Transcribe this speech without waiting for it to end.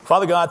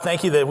Father God,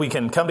 thank you that we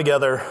can come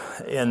together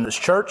in this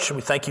church.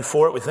 We thank you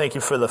for it. We thank you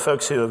for the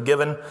folks who have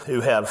given,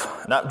 who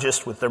have not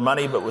just with their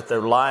money, but with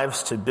their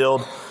lives to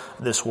build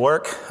this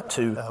work,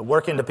 to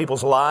work into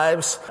people's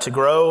lives, to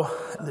grow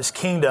this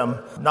kingdom,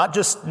 not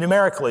just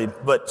numerically,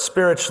 but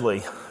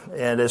spiritually.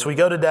 And as we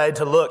go today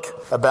to look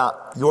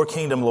about your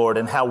kingdom, Lord,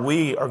 and how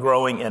we are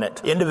growing in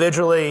it,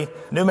 individually,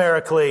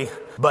 numerically,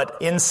 but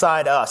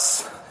inside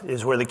us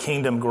is where the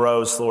kingdom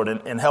grows, Lord,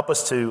 and help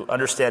us to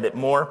understand it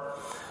more.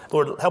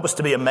 Lord, help us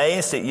to be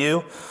amazed at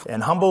you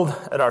and humbled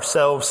at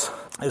ourselves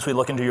as we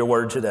look into your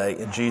word today.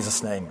 In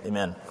Jesus' name,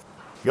 amen.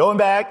 Going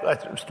back,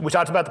 we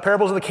talked about the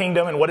parables of the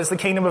kingdom and what is the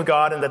kingdom of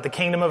God, and that the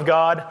kingdom of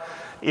God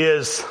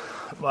is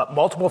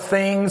multiple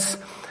things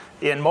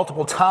in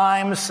multiple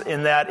times,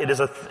 in that it is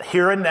a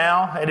here and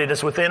now, and it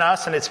is within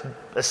us, and it's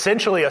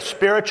essentially a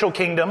spiritual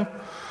kingdom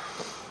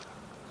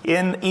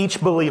in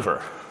each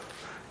believer.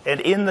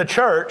 And in the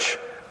church,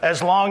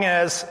 as long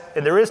as,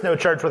 and there is no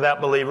church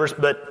without believers,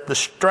 but the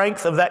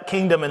strength of that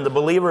kingdom and the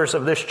believers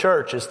of this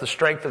church is the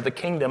strength of the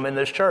kingdom in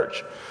this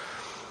church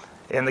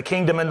and the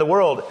kingdom in the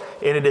world.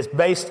 And it is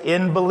based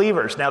in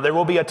believers. Now, there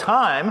will be a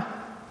time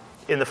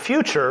in the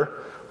future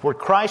where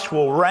Christ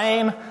will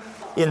reign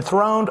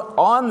enthroned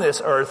on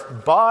this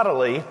earth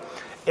bodily.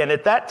 And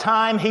at that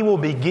time, he will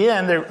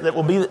begin,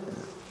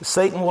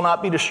 Satan will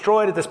not be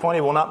destroyed at this point.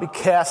 He will not be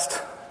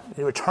cast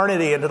in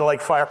eternity into the lake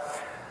of fire.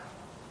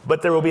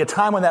 But there will be a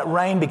time when that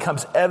reign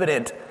becomes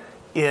evident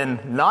in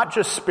not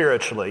just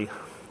spiritually,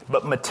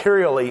 but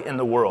materially in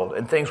the world.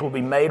 And things will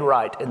be made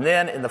right. And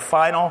then in the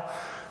final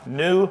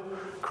new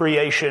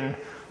creation,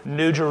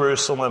 New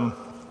Jerusalem,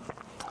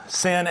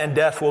 sin and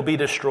death will be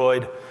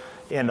destroyed.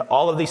 And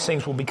all of these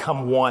things will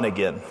become one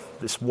again.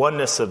 This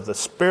oneness of the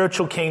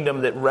spiritual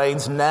kingdom that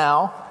reigns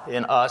now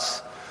in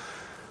us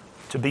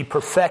to be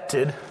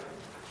perfected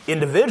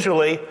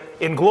individually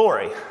in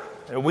glory.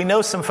 And we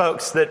know some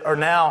folks that are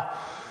now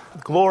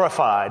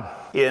glorified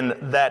in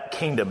that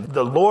kingdom.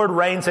 The Lord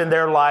reigns in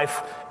their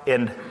life,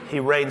 and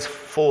he reigns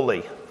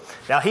fully.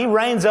 Now, he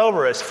reigns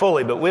over us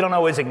fully, but we don't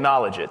always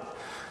acknowledge it.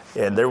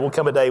 And there will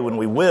come a day when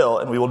we will,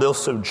 and we will do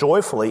so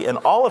joyfully, and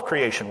all of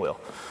creation will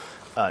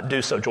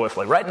do so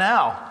joyfully. Right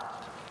now,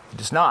 it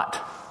does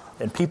not,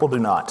 and people do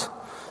not.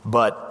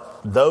 But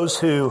those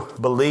who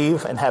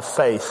believe and have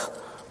faith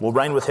will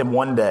reign with him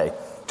one day,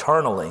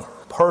 eternally,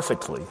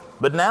 perfectly.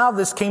 But now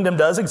this kingdom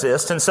does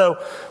exist. And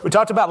so we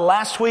talked about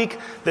last week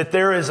that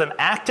there is an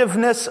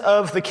activeness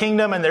of the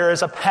kingdom and there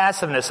is a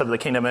passiveness of the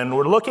kingdom. And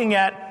we're looking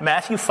at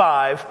Matthew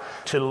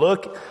 5 to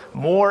look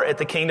more at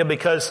the kingdom,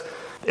 because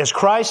as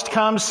Christ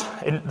comes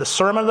in the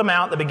Sermon on the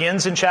Mount that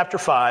begins in chapter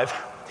 5,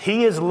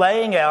 he is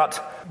laying out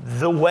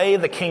the way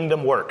the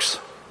kingdom works.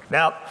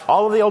 Now,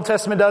 all of the Old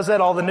Testament does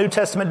that, all the New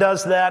Testament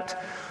does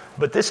that.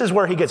 But this is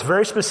where he gets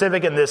very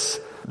specific in this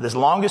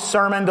longest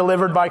sermon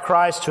delivered by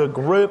Christ to a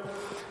group.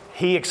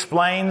 He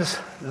explains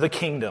the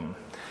kingdom.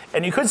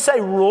 And you could say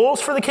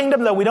rules for the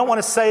kingdom, though we don't want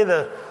to say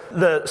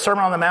the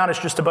Sermon on the Mount is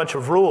just a bunch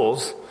of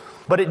rules.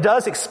 But it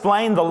does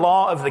explain the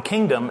law of the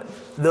kingdom,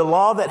 the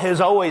law that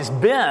has always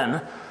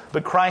been,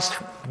 but Christ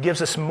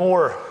gives us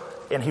more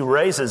and he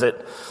raises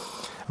it.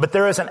 But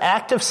there is an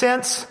active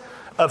sense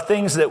of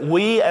things that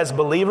we as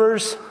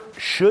believers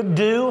should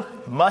do,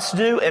 must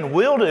do, and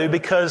will do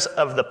because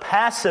of the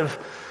passive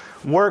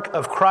work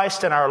of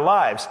Christ in our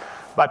lives.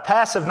 By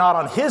passive, not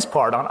on his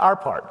part, on our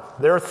part.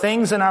 There are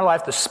things in our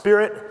life, the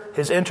Spirit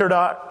has entered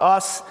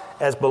us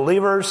as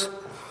believers.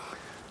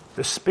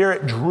 The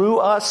Spirit drew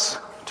us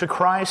to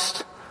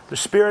Christ. The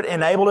Spirit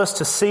enabled us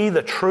to see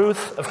the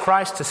truth of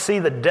Christ, to see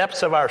the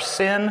depths of our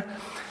sin.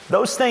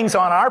 Those things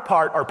on our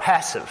part are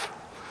passive.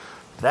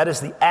 That is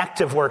the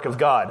active work of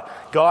God.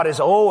 God is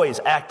always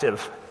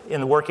active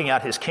in working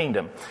out his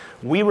kingdom.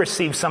 We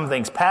receive some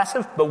things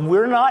passive, but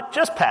we're not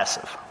just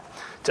passive.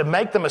 To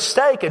make the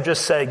mistake and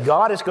just say,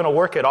 God is going to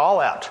work it all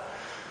out.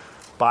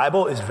 The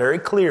Bible is very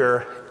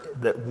clear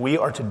that we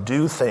are to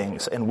do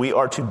things and we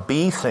are to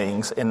be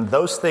things, and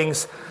those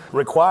things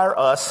require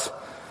us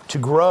to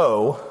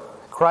grow.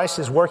 Christ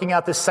is working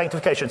out this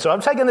sanctification. So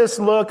I'm taking this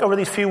look over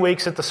these few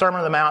weeks at the Sermon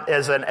on the Mount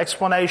as an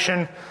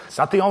explanation. It's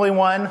not the only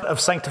one of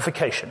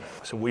sanctification.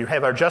 So we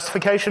have our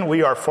justification.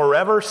 We are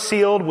forever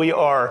sealed. We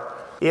are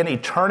in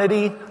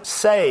eternity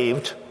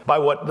saved by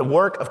what the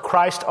work of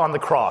Christ on the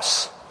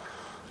cross.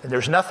 And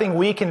there's nothing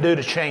we can do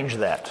to change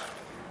that.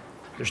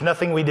 There's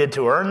nothing we did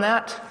to earn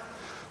that.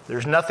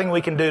 There's nothing we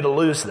can do to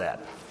lose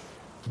that.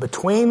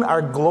 Between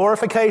our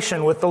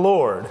glorification with the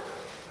Lord,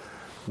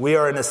 we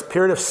are in this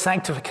period of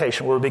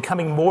sanctification. We're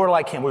becoming more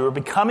like him. We were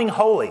becoming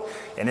holy.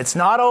 And it's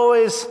not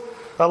always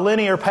a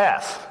linear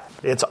path.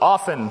 It's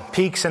often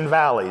peaks and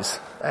valleys.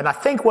 And I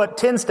think what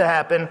tends to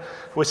happen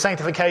with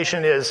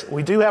sanctification is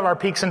we do have our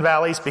peaks and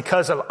valleys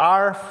because of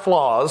our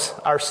flaws,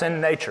 our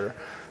sin nature.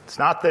 It's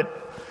not that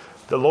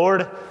the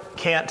Lord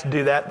can't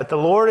do that, but the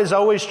Lord is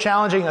always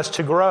challenging us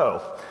to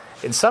grow.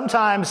 And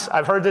sometimes,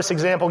 I've heard this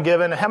example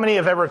given, how many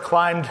have ever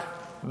climbed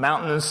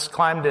mountains,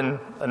 climbed in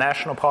a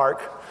national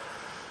park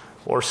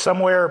or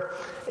somewhere,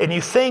 and you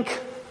think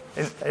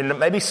and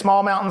maybe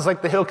small mountains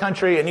like the hill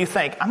country, and you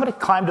think, I'm going to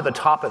climb to the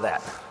top of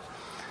that.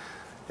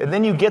 And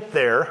then you get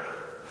there,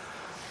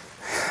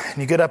 and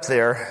you get up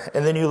there,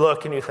 and then you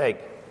look and you think,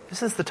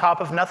 this is the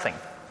top of nothing.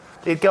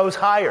 It goes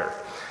higher.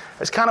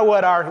 It's kind of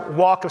what our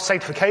walk of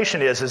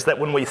sanctification is that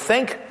when we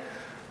think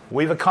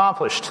we've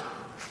accomplished,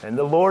 and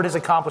the Lord has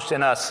accomplished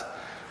in us,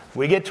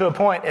 we get to a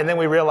point and then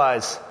we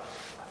realize,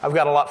 I've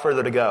got a lot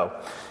further to go.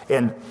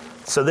 And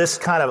so this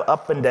kind of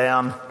up and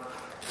down,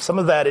 some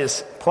of that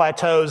is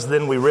plateaus,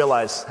 then we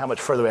realize how much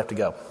further we have to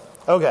go.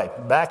 Okay,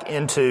 back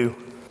into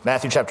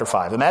Matthew chapter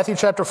 5. And Matthew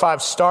chapter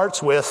 5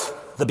 starts with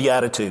the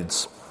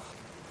Beatitudes.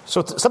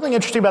 So something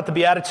interesting about the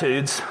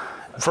Beatitudes,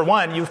 for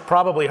one, you've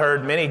probably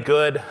heard many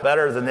good,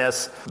 better than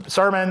this,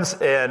 sermons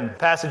and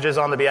passages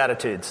on the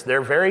Beatitudes.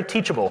 They're very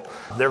teachable.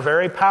 They're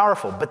very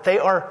powerful, but they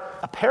are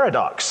a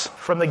paradox.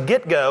 From the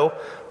get-go,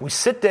 we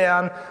sit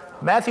down,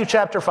 Matthew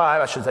chapter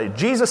 5, I should say,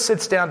 Jesus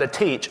sits down to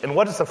teach, and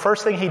what is the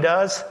first thing he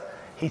does?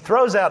 He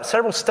throws out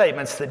several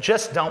statements that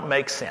just don't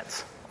make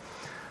sense.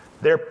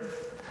 They're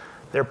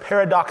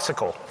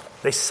paradoxical.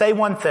 They say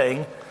one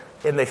thing,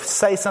 and they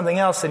say something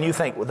else, and you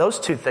think, well, those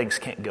two things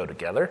can't go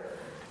together.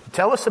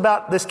 Tell us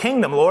about this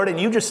kingdom, Lord, and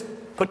you just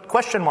put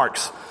question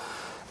marks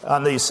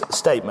on these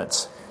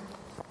statements.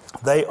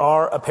 They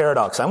are a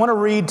paradox. I want to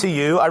read to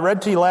you, I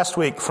read to you last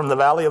week from the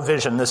Valley of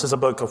Vision. This is a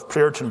book of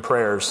Puritan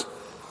prayers.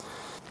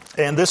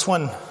 And this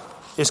one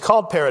is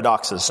called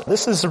Paradoxes.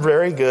 This is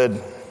very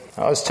good.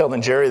 I was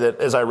telling Jerry that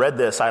as I read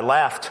this, I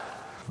laughed,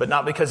 but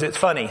not because it's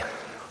funny.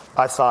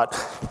 I thought,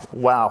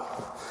 wow,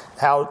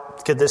 how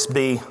could this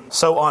be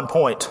so on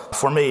point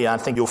for me? I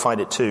think you'll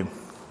find it too.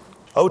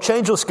 O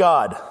changeless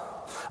God,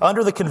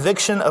 under the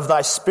conviction of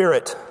thy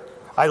Spirit,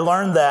 I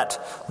learned that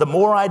the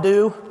more I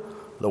do,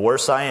 the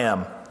worse I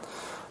am.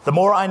 The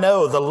more I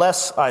know, the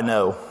less I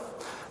know.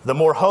 The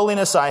more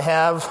holiness I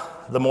have,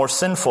 the more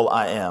sinful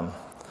I am.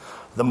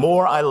 The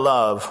more I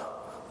love,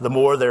 the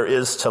more there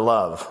is to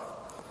love.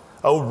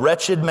 O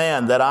wretched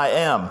man that I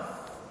am.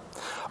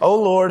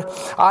 O Lord,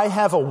 I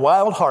have a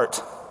wild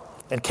heart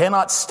and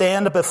cannot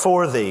stand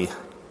before thee.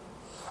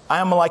 I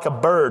am like a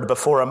bird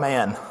before a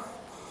man.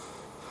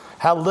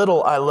 How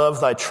little I love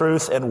thy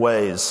truth and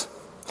ways.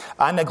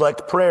 I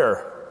neglect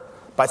prayer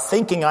by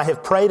thinking I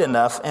have prayed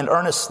enough and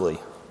earnestly,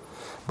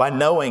 by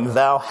knowing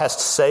thou hast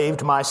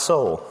saved my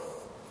soul.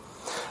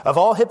 Of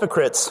all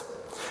hypocrites,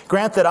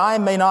 grant that I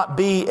may not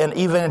be an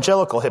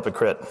evangelical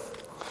hypocrite,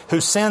 who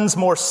sins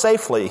more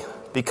safely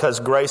because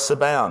grace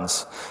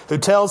abounds, who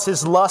tells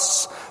his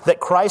lusts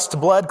that Christ's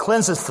blood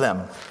cleanseth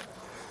them,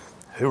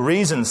 who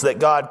reasons that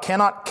God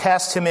cannot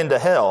cast him into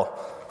hell,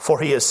 for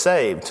he is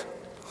saved,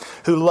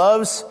 who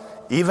loves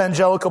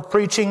evangelical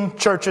preaching,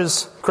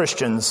 churches,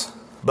 Christians,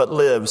 but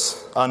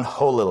lives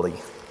unholily.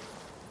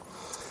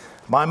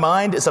 My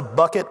mind is a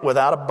bucket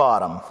without a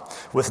bottom,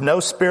 with no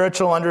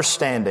spiritual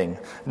understanding,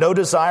 no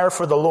desire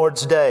for the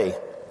Lord's day,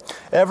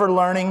 ever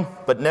learning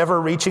but never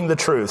reaching the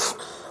truth,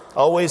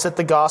 always at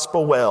the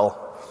gospel well,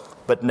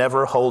 but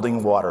never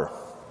holding water.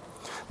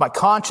 My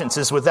conscience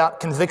is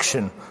without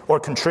conviction or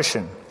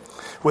contrition,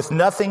 with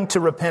nothing to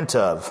repent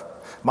of.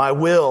 My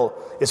will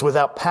is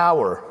without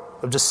power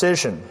of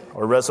decision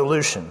or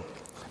resolution.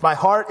 My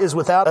heart is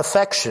without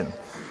affection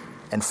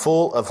and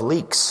full of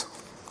leaks.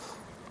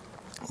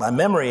 My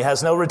memory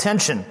has no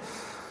retention,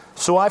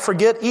 so I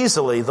forget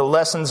easily the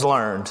lessons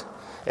learned,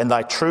 and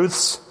thy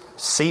truths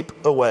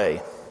seep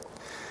away.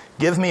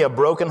 Give me a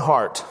broken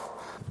heart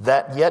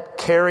that yet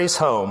carries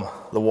home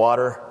the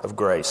water of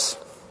grace.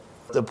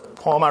 The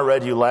poem I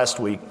read you last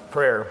week,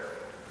 Prayer,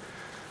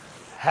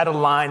 had a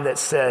line that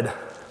said,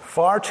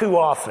 far too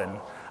often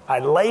I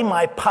lay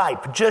my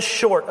pipe just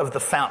short of the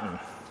fountain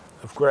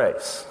of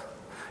grace.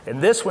 And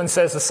this one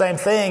says the same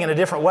thing in a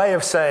different way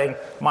of saying,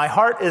 my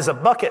heart is a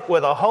bucket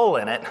with a hole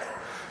in it,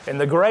 and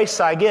the grace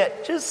I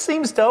get just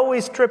seems to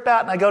always drip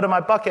out, and I go to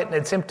my bucket and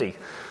it's empty.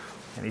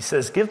 And he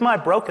says, give my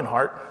broken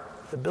heart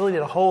the ability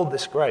to hold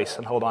this grace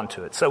and hold on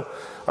to it. So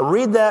I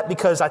read that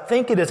because I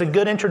think it is a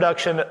good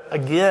introduction.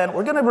 Again,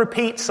 we're going to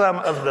repeat some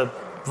of the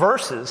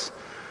verses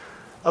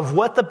of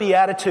what the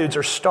Beatitudes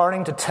are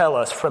starting to tell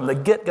us from the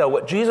get-go.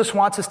 What Jesus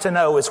wants us to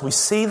know is we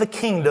see the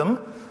kingdom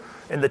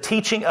and the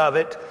teaching of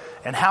it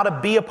and how to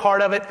be a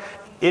part of it.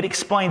 It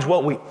explains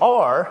what we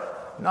are,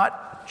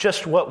 not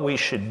just what we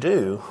should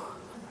do.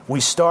 We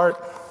start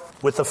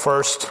with the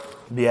first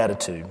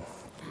Beatitude.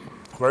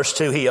 Verse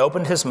 2, he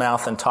opened his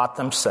mouth and taught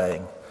them,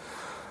 saying,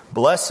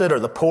 blessed are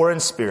the poor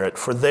in spirit,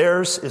 for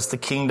theirs is the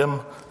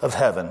kingdom of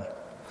heaven.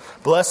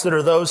 Blessed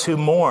are those who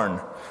mourn,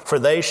 for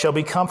they shall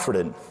be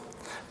comforted.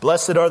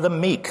 Blessed are the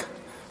meek,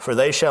 for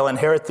they shall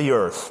inherit the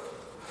earth.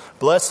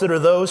 Blessed are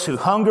those who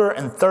hunger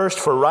and thirst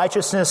for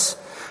righteousness,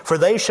 for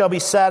they shall be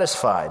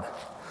satisfied.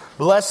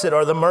 Blessed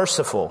are the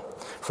merciful,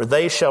 for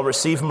they shall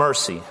receive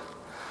mercy.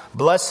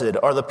 Blessed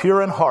are the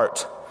pure in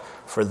heart,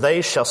 for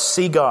they shall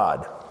see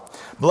God.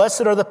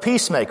 Blessed are the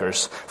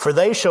peacemakers, for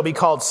they shall be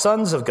called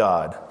sons of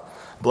God.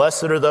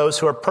 Blessed are those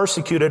who are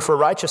persecuted for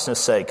righteousness'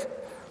 sake,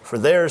 for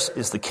theirs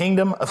is the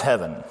kingdom of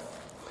heaven.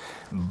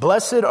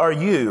 Blessed are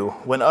you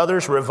when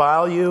others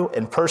revile you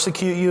and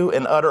persecute you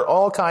and utter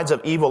all kinds of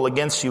evil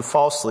against you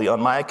falsely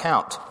on my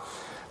account.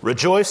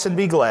 Rejoice and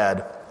be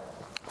glad,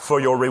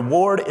 for your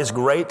reward is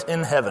great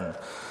in heaven.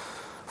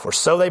 For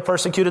so they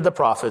persecuted the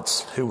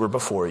prophets who were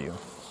before you.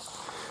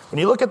 When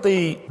you look at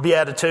the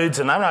Beatitudes,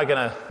 and I'm not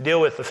going to deal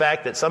with the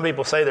fact that some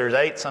people say there's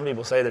 8, some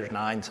people say there's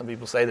 9, some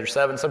people say there's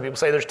 7, some people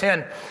say there's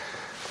 10. It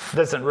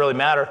doesn't really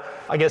matter.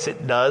 I guess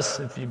it does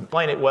if you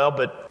explain it well,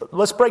 but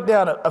let's break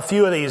down a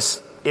few of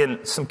these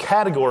in some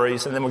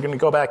categories, and then we're going to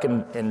go back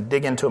and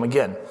dig into them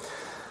again.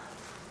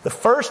 The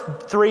first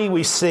 3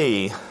 we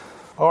see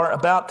are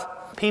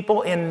about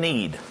people in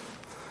need.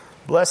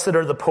 Blessed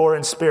are the poor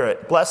in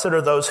spirit. Blessed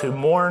are those who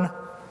mourn.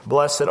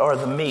 Blessed are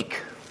the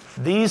meek.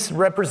 These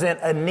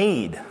represent a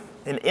need,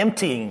 an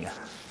emptying,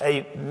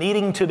 a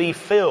needing to be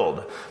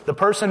filled. The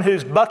person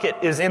whose bucket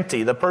is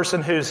empty, the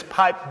person whose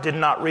pipe did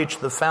not reach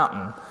the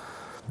fountain.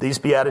 These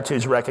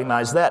Beatitudes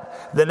recognize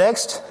that. The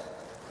next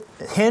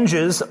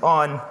hinges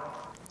on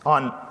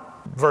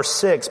verse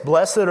 6.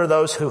 Blessed are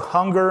those who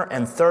hunger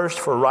and thirst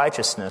for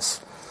righteousness,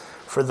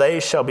 for they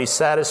shall be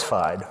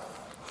satisfied.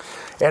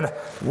 And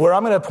where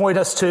I'm going to point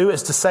us to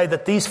is to say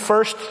that these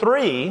first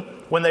 3,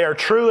 when they are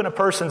true in a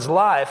person's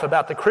life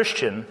about the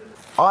Christian,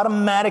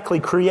 automatically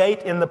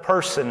create in the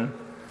person,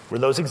 where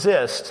those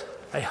exist,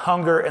 a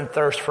hunger and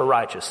thirst for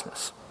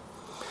righteousness.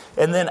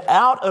 And then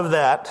out of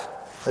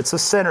that, it's the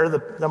center.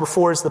 The number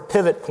 4 is the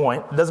pivot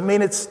point. It doesn't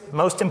mean it's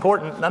most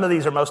important. None of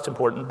these are most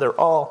important. They're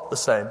all the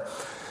same.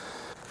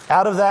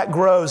 Out of that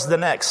grows the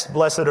next.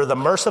 Blessed are the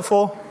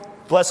merciful.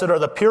 Blessed are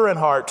the pure in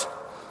heart.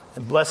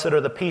 And blessed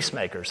are the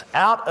peacemakers.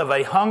 Out of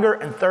a hunger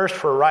and thirst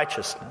for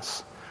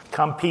righteousness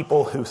come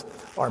people who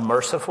are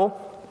merciful,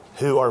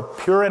 who are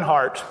pure in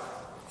heart,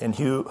 and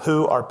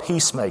who are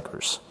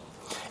peacemakers.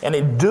 And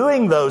in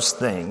doing those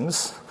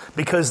things,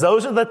 because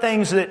those are the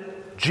things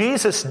that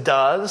Jesus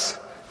does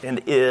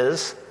and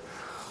is,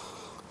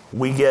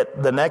 we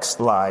get the next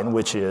line,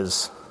 which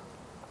is,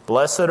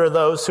 blessed are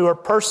those who are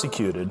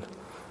persecuted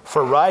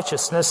for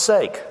righteousness'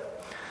 sake.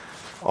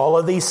 All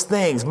of these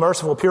things,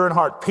 merciful, pure in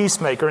heart,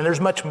 peacemaker, and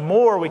there's much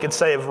more we could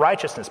say of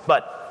righteousness.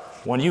 But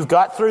when you've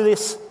got through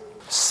this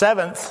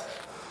 7th,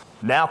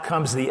 now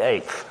comes the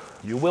 8th.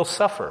 You will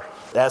suffer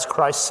as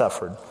Christ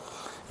suffered.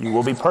 You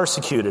will be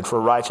persecuted for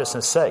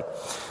righteousness' sake.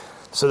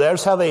 So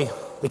there's how they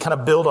kind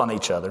of build on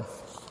each other.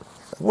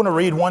 I want to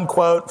read one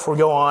quote before we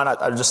go on.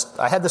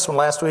 I had this one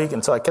last week,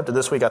 and so I kept it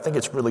this week. I think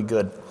it's really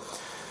good.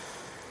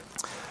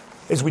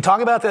 As we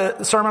talk about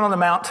the Sermon on the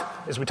Mount,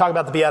 as we talk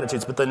about the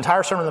Beatitudes, but the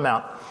entire Sermon on the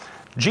Mount,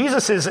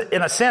 Jesus is,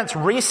 in a sense,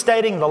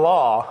 restating the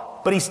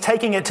law, but he's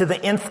taking it to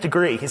the nth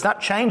degree. He's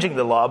not changing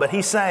the law, but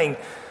he's saying,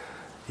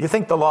 you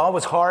think the law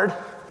was hard?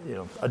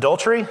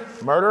 Adultery,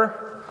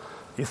 murder?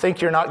 You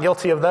think you're not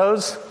guilty of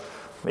those?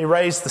 Let me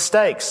raise the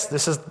stakes.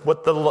 This is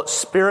what the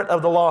spirit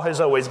of the law has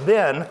always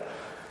been,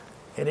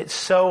 and it's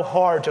so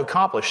hard to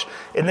accomplish.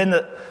 And then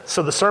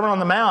so the Sermon on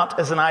the Mount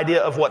is an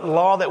idea of what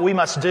law that we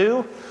must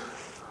do,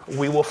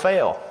 we will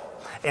fail.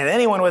 And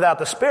anyone without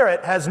the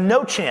Spirit has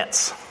no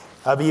chance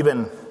of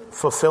even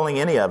fulfilling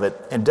any of it,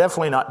 and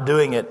definitely not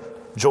doing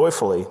it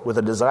joyfully with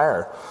a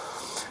desire.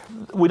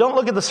 We don't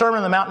look at the Sermon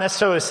on the Mount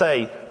necessarily to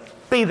say,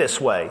 be this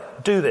way,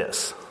 do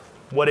this.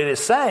 What it is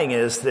saying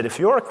is that if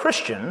you're a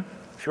Christian,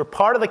 if you're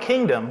part of the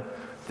kingdom,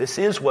 this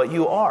is what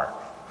you are.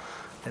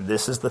 And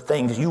this is the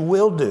things you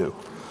will do.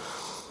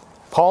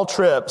 Paul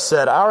Tripp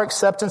said, our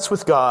acceptance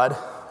with God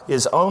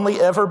is only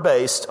ever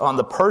based on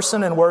the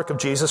person and work of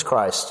Jesus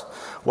Christ.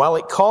 While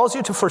it calls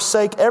you to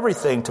forsake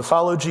everything to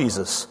follow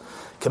Jesus,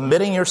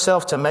 committing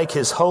yourself to make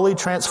his holy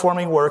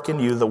transforming work in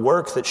you the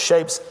work that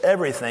shapes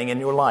everything in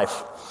your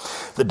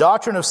life. The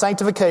doctrine of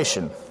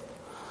sanctification,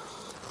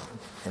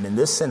 and in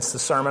this sense the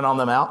Sermon on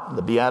the Mount,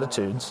 the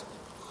Beatitudes,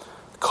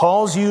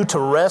 calls you to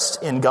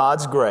rest in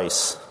God's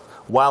grace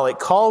while it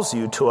calls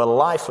you to a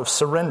life of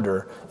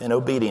surrender and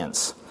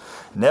obedience.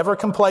 Never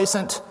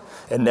complacent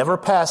and never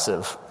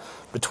passive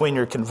between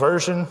your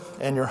conversion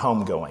and your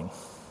homegoing.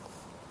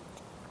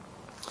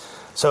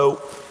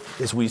 So,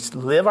 as we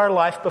live our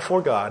life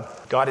before God,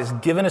 God has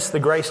given us the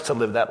grace to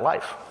live that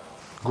life.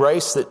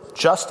 Grace that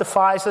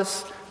justifies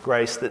us,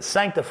 grace that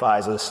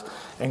sanctifies us,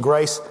 and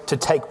grace to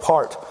take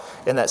part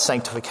in that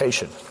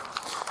sanctification.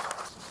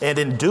 And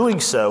in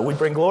doing so, we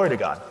bring glory to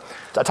God.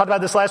 I talked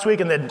about this last week,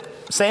 and then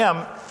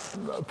Sam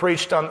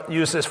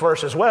used this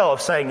verse as well,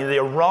 of saying the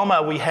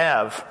aroma we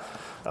have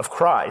of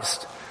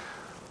Christ,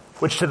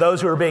 which to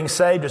those who are being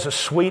saved is a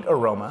sweet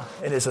aroma.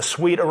 It is a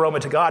sweet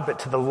aroma to God, but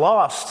to the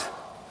lost,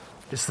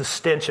 it's the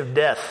stench of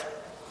death.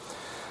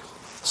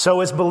 So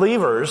as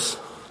believers,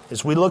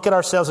 as we look at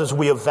ourselves, as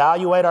we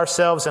evaluate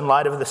ourselves in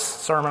light of this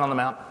Sermon on the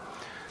Mount,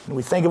 and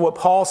we think of what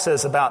Paul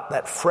says about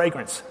that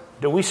fragrance,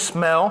 do we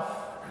smell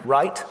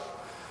right?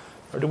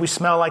 Or do we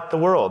smell like the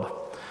world?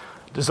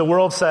 Does the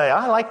world say,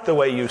 I like the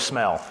way you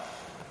smell?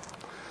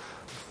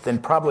 Then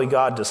probably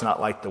God does not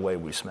like the way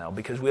we smell,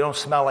 because we don't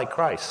smell like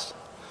Christ.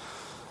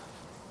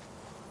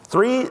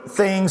 3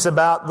 things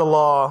about the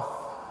law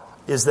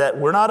is that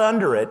we're not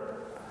under it,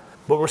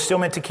 but we're still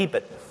meant to keep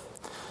it.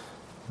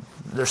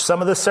 There's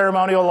some of the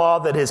ceremonial law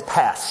that is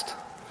past.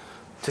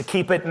 To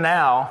keep it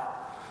now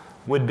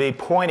would be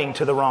pointing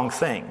to the wrong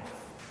thing.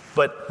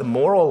 But the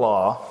moral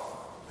law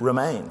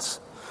remains.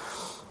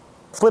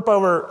 Flip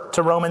over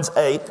to Romans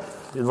 8.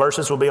 The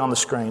verses will be on the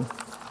screen.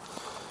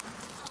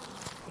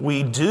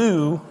 We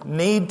do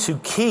need to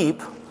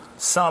keep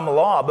some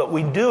law, but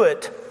we do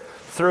it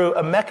through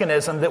a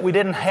mechanism that we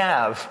didn't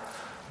have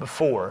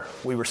before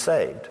we were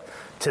saved.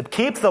 To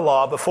keep the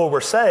law before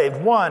we're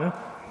saved, 1,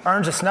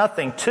 earns us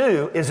nothing.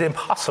 2, is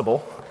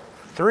impossible.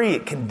 3,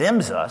 it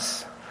condemns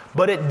us.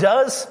 But it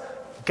does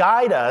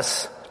guide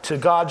us to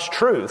God's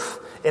truth,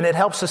 and it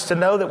helps us to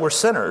know that we're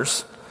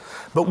sinners.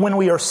 But when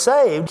we are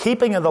saved,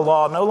 keeping of the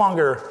law no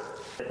longer,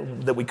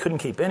 that we couldn't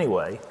keep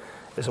anyway,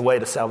 is a way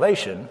to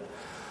salvation.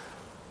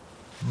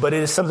 But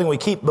it is something we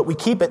keep, but we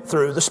keep it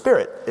through the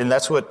Spirit. And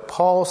that's what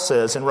Paul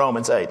says in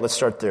Romans 8. Let's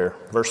start there,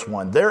 verse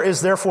 1. There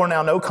is therefore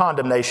now no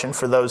condemnation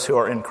for those who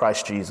are in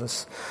Christ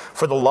Jesus.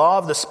 For the law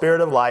of the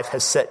Spirit of life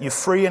has set you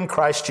free in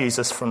Christ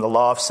Jesus from the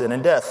law of sin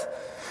and death.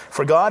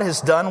 For God has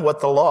done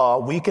what the law,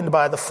 weakened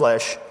by the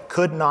flesh,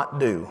 could not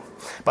do.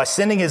 By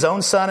sending his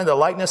own Son in the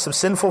likeness of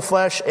sinful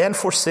flesh, and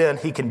for sin,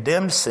 he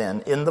condemned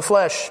sin in the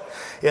flesh,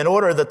 in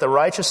order that the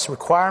righteous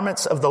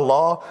requirements of the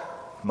law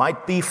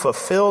might be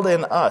fulfilled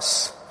in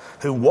us,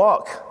 who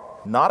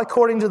walk not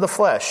according to the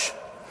flesh,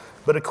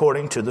 but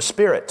according to the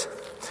Spirit.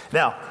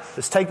 Now,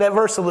 let's take that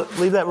verse,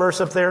 leave that verse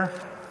up there.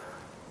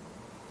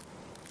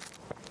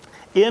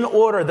 In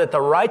order that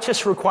the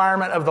righteous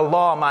requirement of the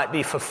law might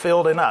be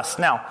fulfilled in us.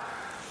 Now,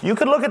 you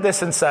could look at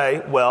this and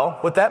say, well,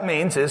 what that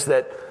means is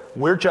that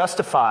we're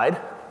justified,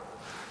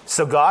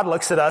 so God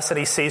looks at us and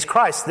he sees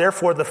Christ.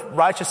 Therefore, the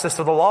righteousness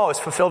of the law is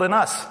fulfilled in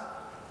us.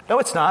 No,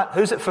 it's not.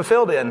 Who's it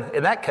fulfilled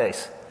in that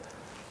case?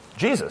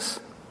 Jesus.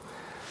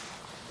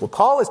 What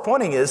Paul is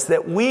pointing is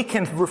that we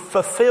can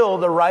fulfill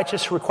the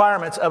righteous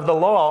requirements of the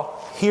law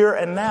here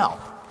and now.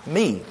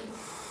 Me.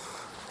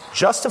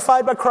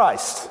 Justified by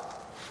Christ,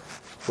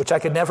 which I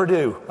could never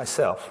do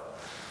myself.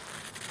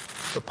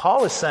 But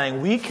Paul is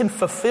saying we can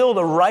fulfill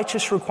the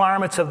righteous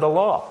requirements of the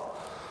law.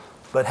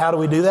 But how do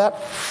we do that?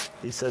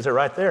 He says it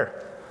right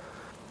there.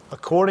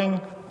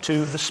 According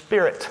to the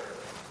Spirit.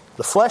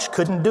 The flesh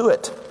couldn't do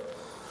it.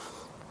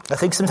 I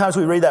think sometimes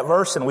we read that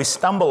verse and we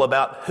stumble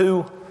about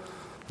who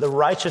the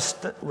righteous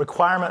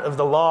requirement of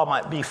the law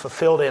might be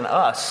fulfilled in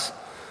us.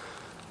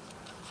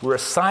 We're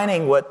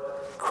assigning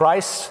what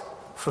Christ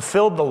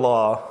fulfilled the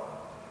law,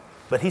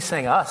 but he's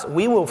saying us,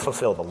 we will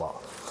fulfill the law.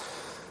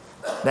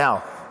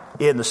 Now,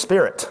 in the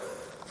Spirit.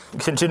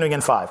 Continuing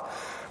in 5.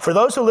 For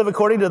those who live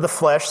according to the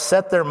flesh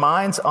set their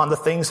minds on the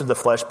things of the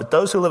flesh, but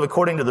those who live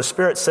according to the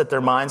Spirit set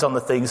their minds on the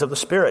things of the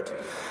Spirit.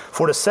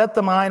 For to set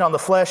the mind on the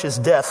flesh is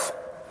death,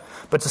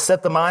 but to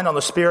set the mind on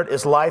the Spirit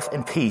is life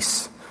and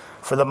peace.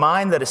 For the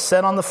mind that is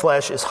set on the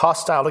flesh is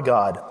hostile to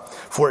God,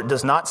 for it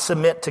does not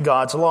submit to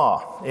God's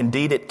law.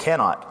 Indeed, it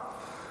cannot.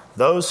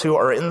 Those who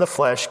are in the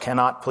flesh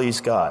cannot please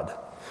God.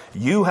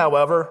 You,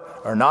 however,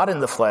 are not in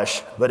the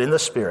flesh, but in the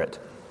Spirit,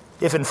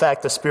 if in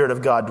fact the Spirit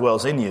of God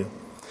dwells in you.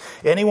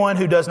 Anyone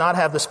who does not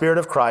have the Spirit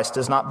of Christ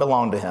does not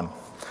belong to him.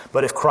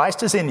 But if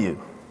Christ is in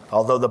you,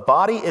 although the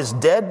body is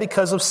dead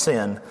because of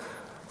sin,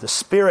 the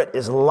Spirit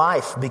is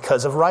life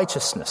because of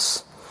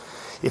righteousness.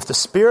 If the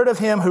Spirit of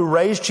him who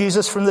raised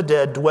Jesus from the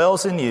dead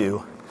dwells in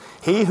you,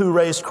 he who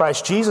raised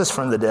Christ Jesus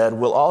from the dead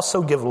will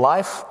also give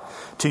life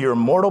to your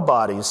mortal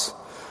bodies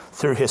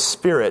through his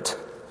Spirit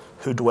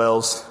who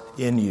dwells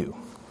in you.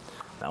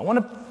 Now, I want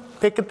to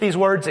pick at these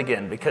words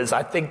again because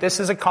I think this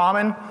is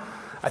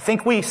I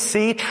think we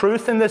see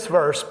truth in this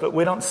verse, but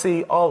we don't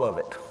see all of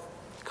it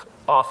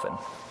often.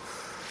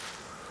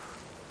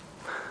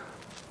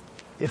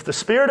 If the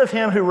Spirit of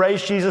him who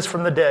raised Jesus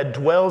from the dead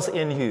dwells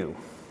in you,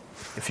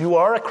 if you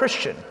are a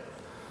Christian,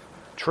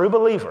 true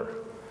believer,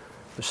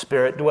 the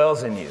Spirit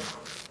dwells in you.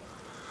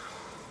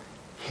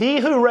 He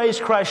who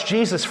raised Christ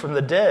Jesus from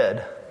the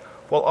dead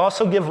will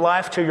also give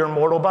life to your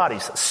mortal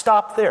bodies.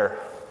 Stop there.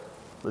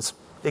 Let's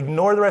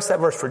ignore the rest of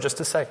that verse for just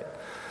a second.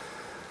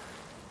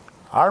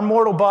 Our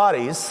mortal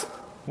bodies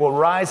will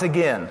rise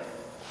again.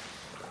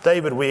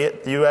 David,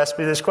 you asked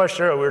me this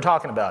question earlier. We were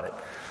talking about it.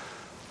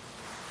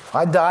 If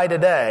I die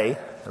today,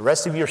 the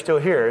rest of you are still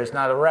here. It's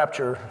not a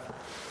rapture.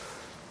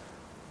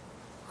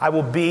 I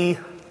will be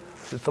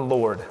with the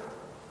Lord.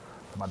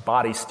 My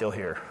body's still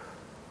here.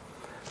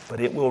 But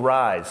it will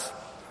rise.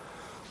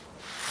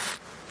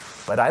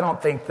 But I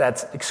don't think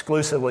that's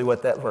exclusively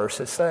what that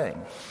verse is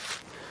saying.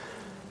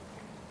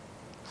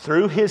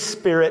 Through his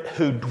Spirit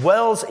who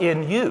dwells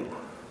in you.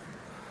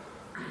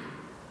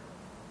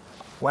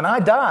 When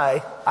I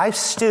die, I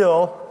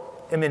still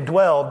am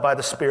indwelled by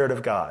the Spirit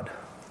of God.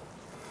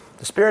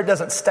 The Spirit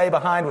doesn't stay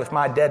behind with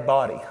my dead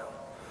body.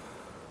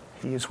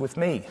 He is with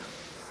me.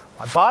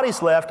 My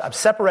body's left, I'm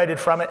separated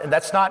from it, and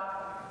that's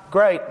not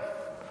great.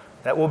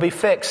 That will be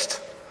fixed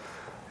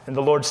in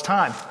the Lord's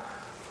time.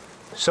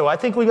 So I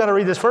think we've got to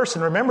read this verse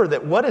and remember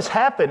that what has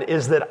happened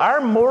is that our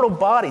mortal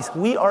bodies,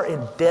 we are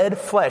in dead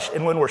flesh.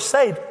 And when we're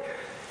saved,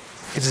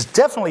 It's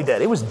definitely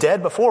dead. It was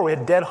dead before. We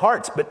had dead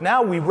hearts. But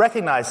now we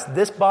recognize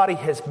this body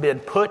has been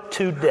put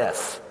to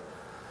death.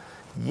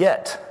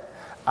 Yet,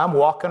 I'm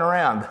walking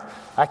around.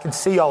 I can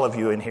see all of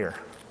you in here.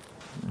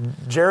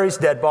 Jerry's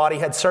dead body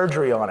had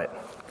surgery on it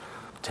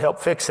to help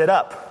fix it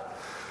up.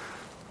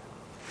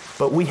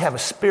 But we have a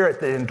spirit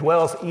that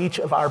indwells each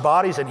of our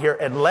bodies in here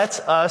and lets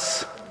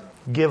us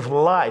give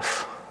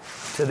life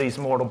to these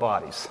mortal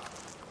bodies.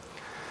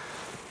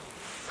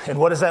 And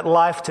what is that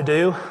life to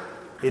do?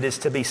 It is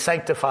to be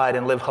sanctified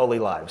and live holy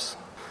lives.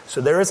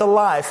 So there is a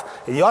life,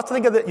 and you have to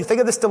think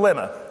of this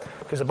dilemma,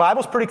 because the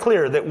Bible's pretty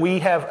clear that we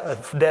have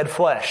a dead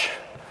flesh,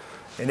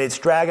 and it's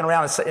dragging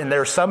around. And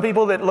there are some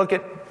people that look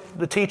at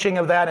the teaching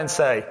of that and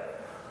say,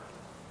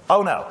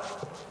 "Oh no,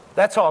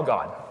 that's all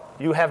gone.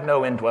 You have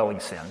no indwelling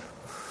sin.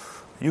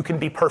 You can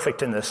be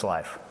perfect in this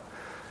life."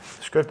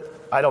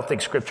 I don't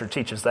think Scripture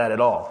teaches that at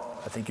all.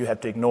 I think you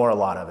have to ignore a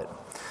lot of it.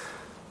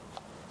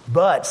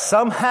 But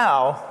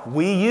somehow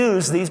we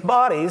use these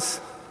bodies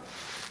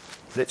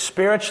that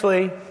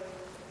spiritually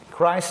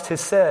Christ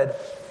has said,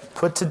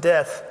 put to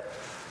death,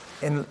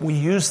 and we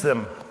use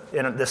them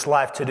in this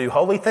life to do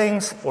holy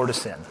things or to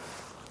sin.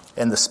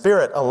 And the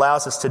Spirit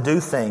allows us to do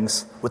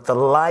things with the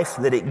life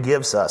that it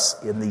gives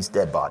us in these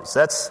dead bodies.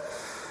 That's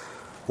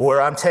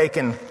where I'm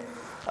taking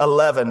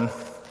 11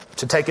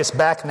 to take us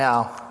back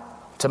now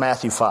to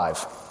Matthew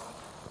 5.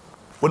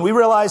 When we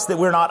realize that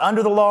we're not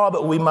under the law,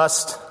 but we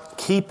must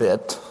keep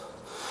it,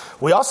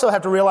 we also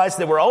have to realize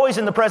that we're always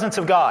in the presence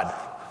of God.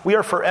 We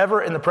are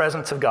forever in the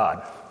presence of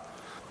God.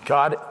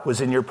 God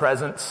was in your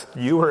presence.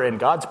 You were in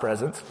God's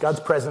presence. God's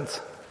presence,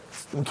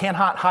 we can't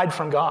hide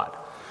from God.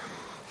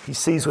 He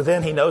sees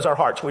within. He knows our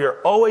hearts. We are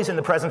always in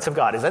the presence of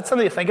God. Is that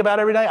something you think about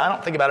every day? I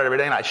don't think about it every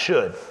day, and I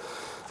should.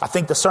 I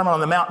think the Sermon on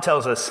the Mount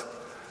tells us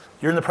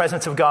you're in the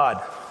presence of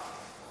God.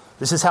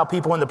 This is how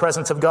people in the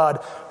presence of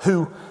God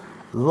who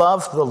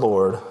love the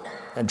Lord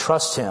and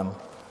trust Him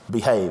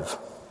behave.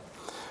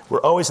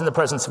 We're always in the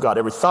presence of God.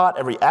 Every thought,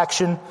 every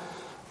action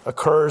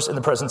occurs in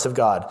the presence of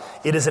God.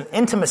 It is an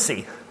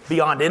intimacy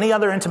beyond any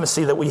other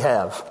intimacy that we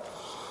have.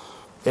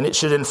 And it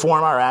should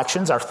inform our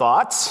actions, our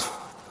thoughts.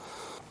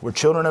 We're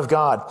children of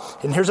God.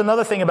 And here's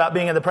another thing about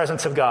being in the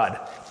presence of God.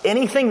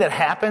 Anything that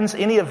happens,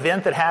 any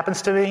event that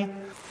happens to me,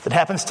 that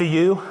happens to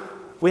you,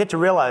 we have to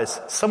realize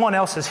someone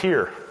else is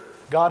here.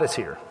 God is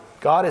here.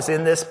 God is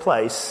in this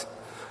place.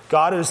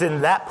 God was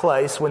in that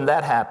place when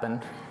that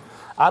happened.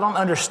 I don't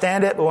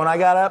understand it, but when I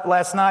got up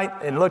last night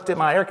and looked at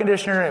my air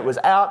conditioner and it was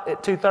out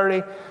at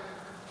 2:30,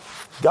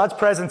 God's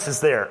presence is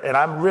there. And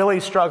I'm really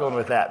struggling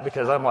with that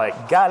because I'm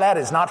like, God, that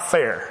is not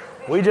fair.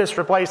 We just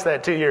replaced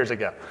that 2 years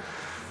ago.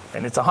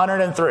 And it's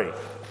 103.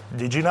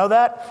 Did you know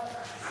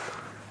that?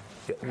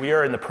 We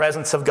are in the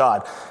presence of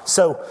God.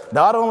 So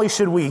not only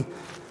should we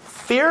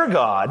fear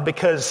God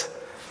because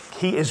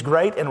He is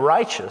great and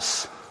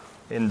righteous,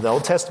 in the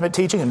Old Testament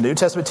teaching and New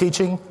Testament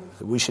teaching,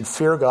 we should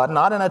fear God,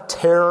 not in a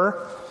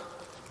terror.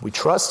 We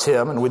trust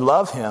Him and we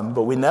love Him,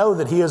 but we know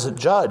that He is a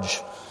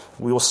judge.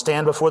 We will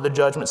stand before the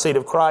judgment seat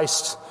of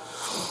Christ.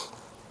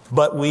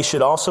 But we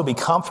should also be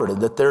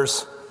comforted that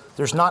there's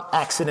not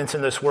accidents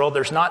in this world.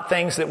 There's not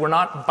things that we're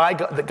not by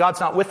God, that God's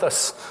not with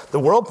us. The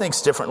world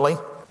thinks differently.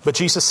 But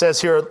Jesus says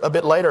here a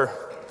bit later,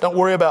 don't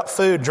worry about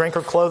food, drink,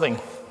 or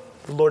clothing.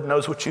 The Lord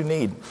knows what you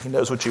need. He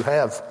knows what you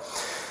have.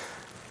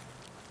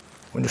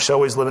 We should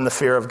always live in the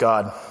fear of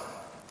God.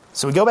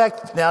 So we go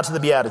back now to the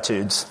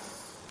Beatitudes.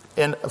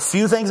 And a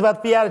few things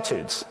about the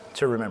Beatitudes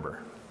to remember.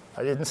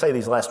 I didn't say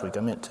these last week. I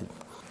meant to.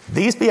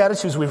 These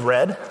Beatitudes we've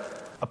read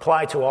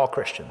apply to all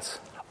Christians.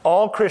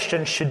 All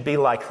Christians should be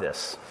like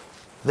this.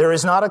 There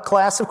is not a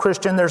class of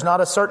Christian, there's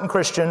not a certain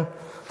Christian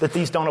that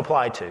these don't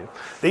apply to.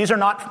 These are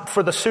not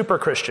for the super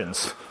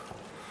Christians,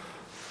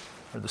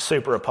 or the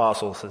super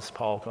apostles, as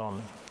Paul called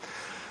them,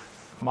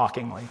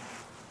 mockingly.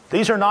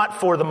 These are not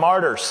for the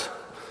martyrs.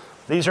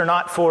 These are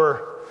not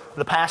for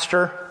the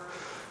pastor.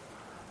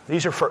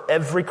 These are for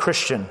every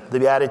Christian. The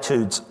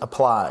Beatitudes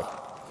apply.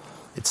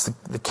 It's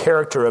the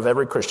character of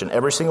every Christian,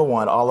 every single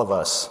one, all of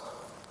us.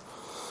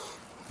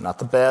 Not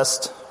the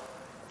best,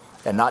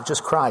 and not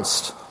just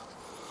Christ.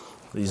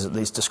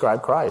 These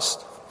describe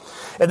Christ.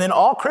 And then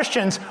all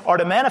Christians are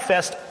to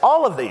manifest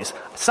all of these.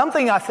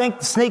 Something I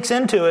think sneaks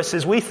into us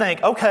is we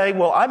think, okay,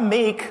 well, I'm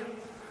meek,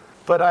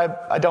 but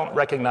I don't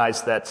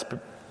recognize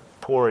that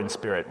poor in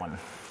spirit one.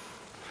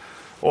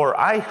 Or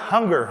I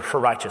hunger for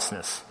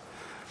righteousness.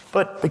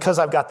 But because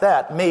I've got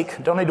that,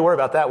 meek, don't need to worry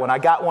about that one. I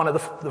got one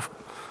of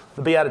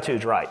the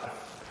Beatitudes right.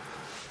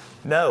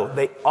 No,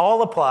 they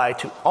all apply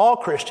to all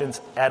Christians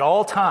at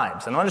all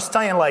times. And I'm just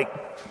saying, like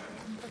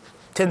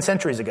 10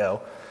 centuries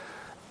ago,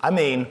 I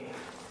mean,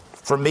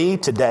 for me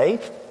today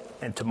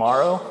and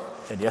tomorrow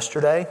and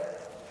yesterday,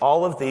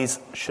 all of these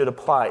should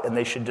apply and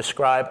they should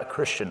describe a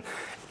Christian.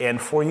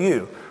 And for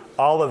you,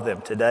 all of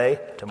them, today,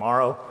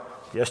 tomorrow,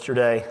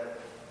 yesterday,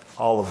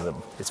 all of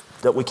them. It's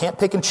that we can't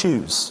pick and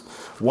choose.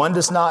 One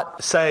does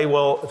not say,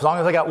 well, as long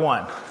as I got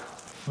one.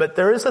 But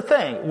there is a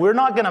thing. We're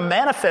not going to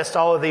manifest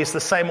all of these the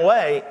same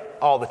way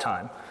all the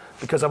time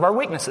because of our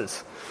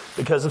weaknesses,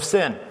 because of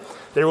sin.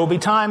 There will be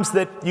times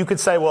that you could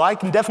say, well, I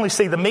can definitely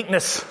see the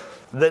meekness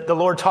that the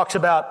Lord talks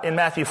about in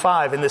Matthew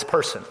 5 in this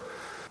person.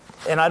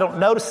 And I don't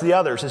notice the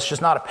others. It's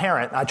just not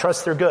apparent. I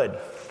trust they're good.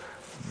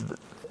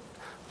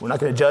 We're not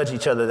going to judge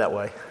each other that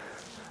way.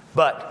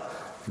 But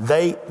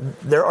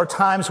there are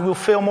times we'll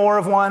feel more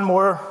of one,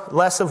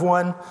 less of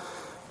one.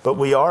 But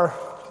we are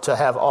to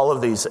have all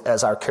of these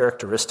as our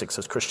characteristics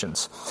as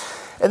Christians.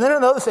 And then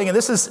another thing, and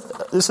this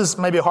is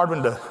maybe a hard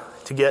one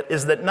to get,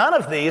 is that none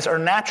of these are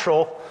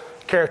natural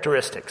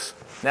characteristics.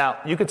 Now,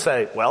 you could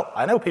say, well,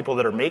 I know people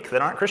that are meek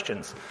that aren't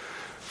Christians.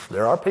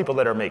 There are people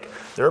that are meek.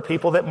 There are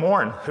people that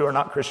mourn who are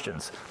not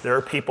Christians. There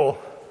are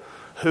people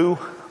who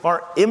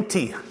are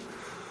empty.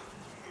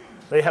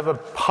 They have a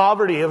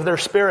poverty of their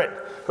spirit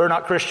who are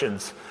not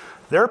Christians.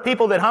 There are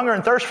people that hunger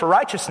and thirst for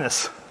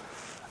righteousness,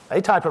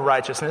 a type of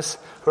righteousness,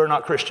 who are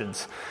not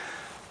Christians.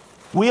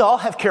 We all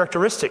have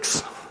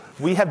characteristics.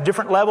 We have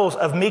different levels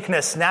of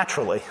meekness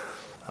naturally.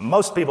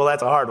 Most people,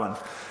 that's a hard one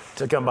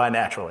to come by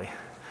naturally.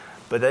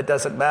 But that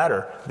doesn't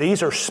matter.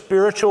 These are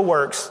spiritual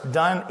works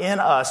done in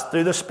us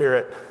through the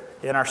Spirit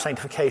in our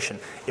sanctification.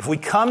 If we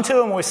come to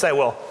Him and we say,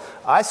 well,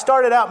 I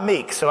started out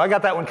meek, so I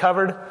got that one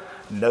covered.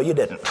 No, you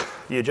didn't.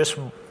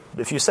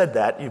 If you said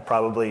that, you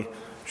probably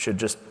should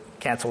just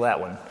cancel that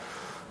one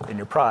in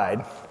your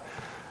pride.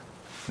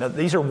 Now,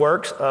 these are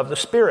works of the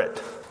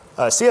Spirit.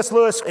 C.S.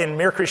 Lewis in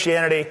Mere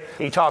Christianity,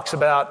 he talks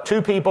about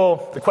two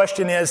people. The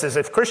question is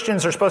if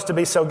Christians are supposed to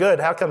be so good,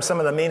 how come some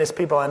of the meanest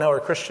people I know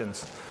are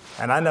Christians?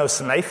 And I know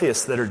some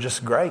atheists that are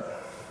just great,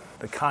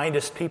 the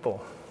kindest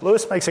people.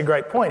 Lewis makes a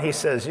great point. He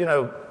says,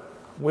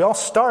 we all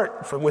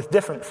start with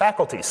different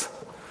faculties.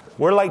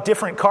 We're like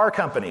different car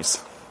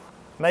companies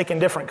making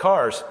different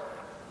cars.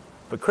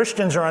 But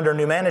Christians are under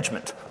new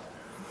management.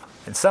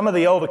 And some of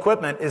the old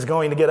equipment is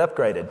going to get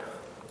upgraded.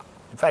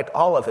 In fact,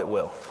 all of it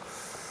will.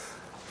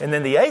 And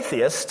then the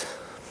atheist,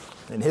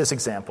 in his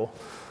example,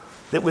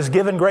 that was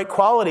given great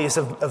qualities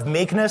of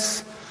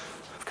meekness,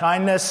 of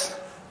kindness,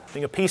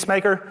 being a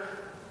peacemaker,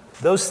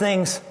 those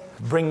things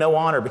bring no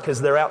honor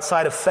because they're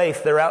outside of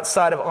faith. They're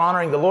outside of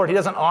honoring the Lord. He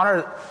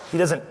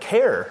doesn't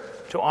care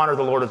to honor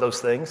the Lord of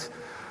those things.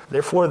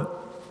 Therefore,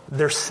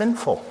 they're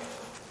sinful.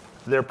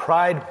 They're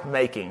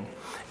pride-making.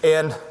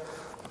 And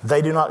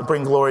they do not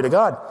bring glory to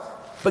God.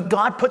 But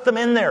God put them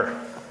in there,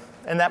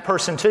 and that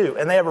person too.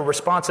 And they have a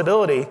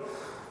responsibility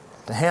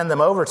to hand them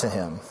over to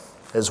Him,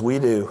 as we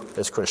do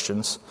as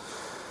Christians.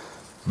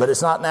 But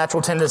it's not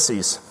natural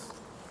tendencies.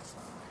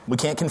 We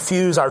can't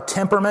confuse our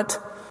temperament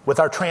with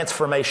our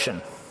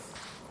transformation.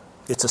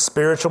 It's a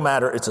spiritual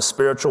matter. It's a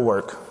spiritual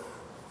work.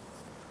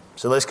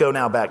 So let's go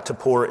now back to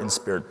poor in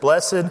spirit.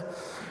 Blessed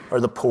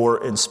are the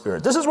poor in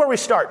spirit. This is where we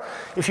start.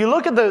 If you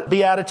look at the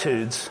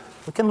Beatitudes,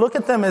 we can look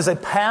at them as a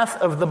path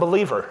of the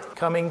believer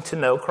coming to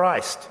know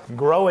Christ,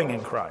 growing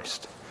in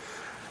Christ.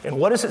 And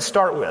what does it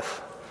start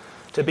with?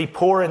 To be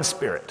poor in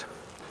spirit.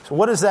 So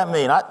what does that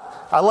mean?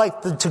 I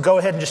like to go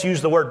ahead and just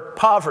use the word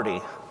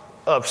poverty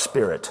of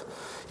spirit.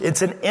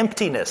 It's an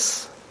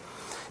emptiness.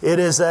 It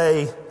is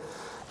a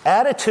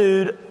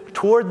attitude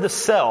toward the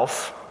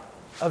self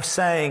of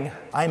saying,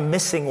 I'm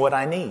missing what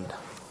I need.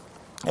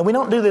 And we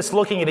don't do this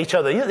looking at each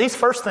other. These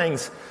first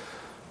things,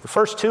 the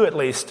first two at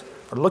least,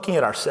 are looking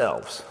at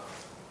ourselves.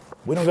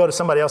 We don't go to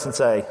somebody else and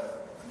say,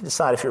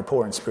 decide if you're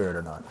poor in spirit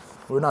or not.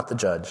 We're not the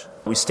judge.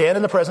 We stand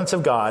in the presence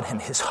of God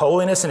and His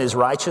holiness and His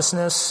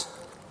righteousness.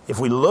 If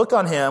we look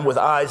on Him with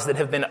eyes that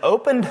have been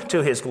opened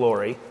to His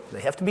glory,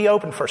 they have to be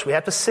open first. We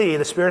have to see.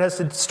 The Spirit has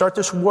to start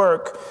this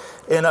work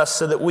in us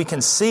so that we can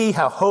see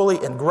how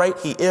holy and great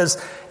He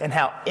is and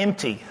how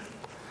empty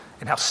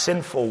and how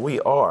sinful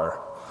we are.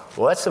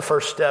 Well, that's the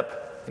first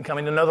step in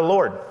coming to know the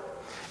Lord.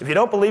 If you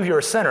don't believe you're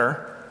a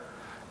sinner,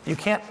 you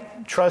can't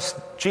trust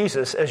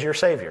Jesus as your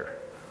Savior.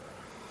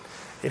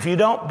 If you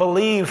don't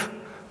believe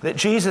that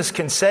Jesus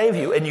can save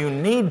you and you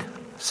need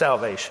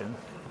salvation,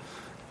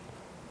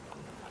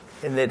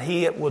 and that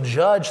He will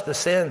judge the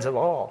sins of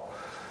all,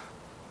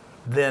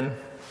 then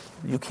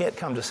you can't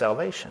come to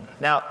salvation.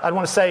 Now, I don't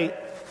want to say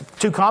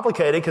too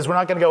complicated because we're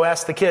not going to go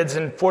ask the kids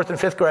in 4th and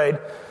 5th grade,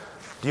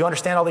 do you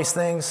understand all these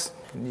things?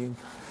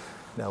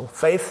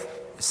 Faith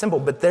is simple,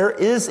 but there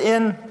is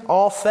in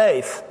all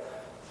faith,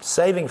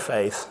 saving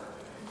faith,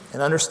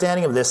 an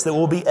understanding of this that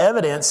will be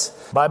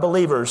evidenced by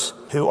believers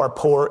who are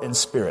poor in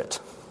spirit.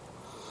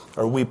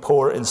 Are we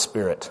poor in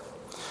spirit?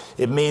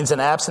 It means an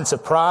absence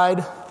of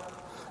pride,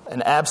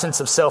 an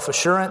absence of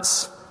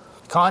self-assurance,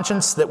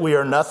 conscience that we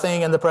are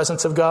nothing in the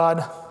presence of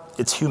God.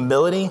 It's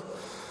humility,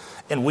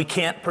 and we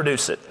can't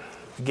produce it.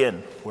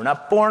 Again, we're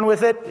not born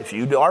with it. If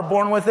you are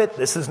born with it,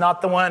 this is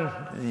not the one.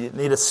 You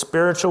need a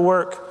spiritual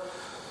work.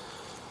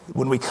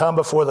 When we come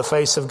before the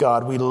face of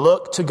God, we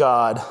look to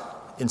God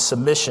in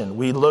submission.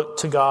 We look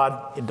to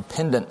God in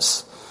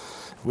dependence.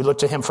 We look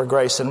to Him for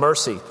grace and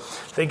mercy.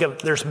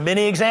 There's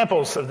many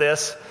examples of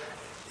this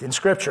in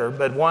Scripture,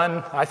 but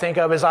one I think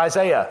of is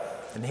Isaiah.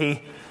 And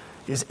he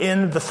is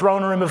in the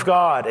throne room of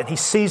God, and he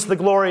sees the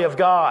glory of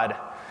God.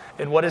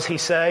 And what does he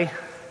say?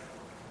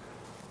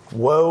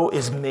 Woe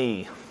is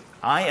me.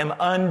 I am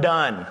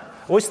undone.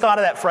 I always thought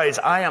of that phrase,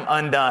 I am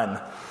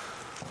undone.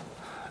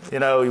 You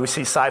know, we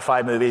see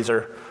sci-fi movies,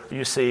 or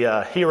you see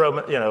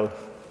hero, you know,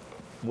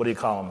 what do you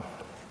call them?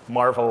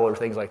 Marvel or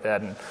things like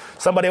that. And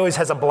somebody always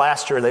has a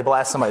blaster. They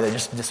blast somebody. They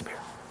just disappear.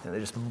 You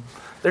know,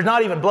 there's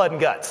not even blood and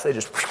guts.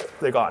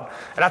 They're gone.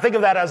 And I think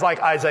of that as like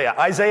Isaiah.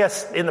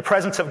 Isaiah's in the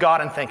presence of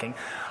God and thinking,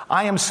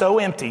 I am so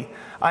empty.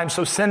 I am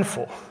so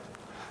sinful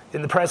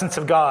in the presence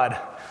of God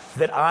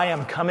that I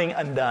am coming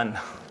undone.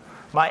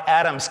 My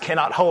atoms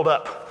cannot hold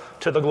up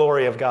to the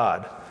glory of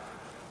God.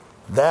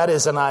 That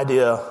is an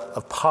idea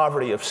of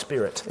poverty of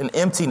spirit, an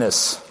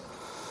emptiness.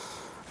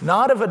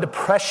 Not of a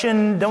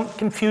depression. Don't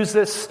confuse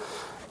this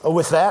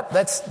with that.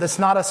 That's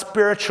not a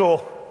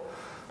spiritual.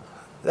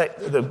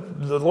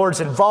 The Lord's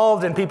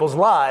involved in people's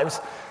lives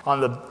on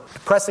the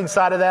depressing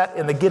side of that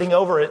and the getting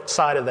over it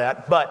side of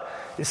that. But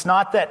it's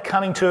not that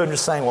coming to Him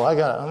just saying, well,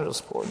 I'm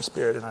just poor in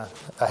spirit and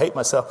I hate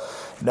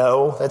myself.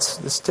 No,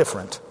 it's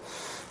different.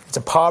 It's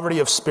a poverty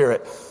of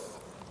spirit.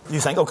 You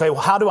think, okay,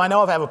 well, how do I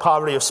know if I have a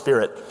poverty of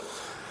spirit?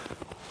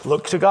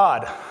 Look to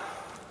God.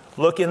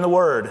 Look in the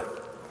Word.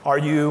 Are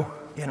you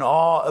in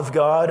awe of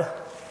God?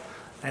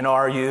 And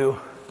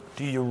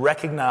do you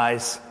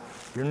recognize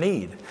your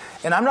need?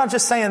 And I'm not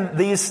just saying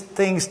these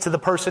things to the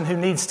person who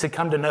needs to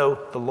come to know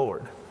the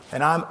Lord.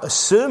 And I'm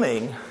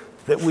assuming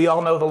that we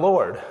all know the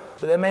Lord.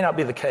 But that may not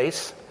be the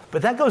case.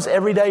 But that goes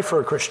every day for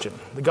a Christian.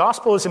 The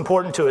gospel is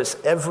important to us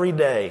every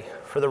day.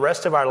 For the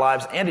rest of our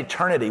lives and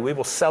eternity, we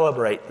will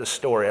celebrate the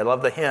story. I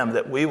love the hymn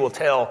that we will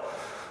tell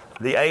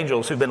the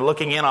angels who've been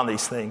looking in on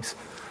these things.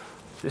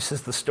 This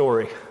is the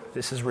story.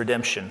 This is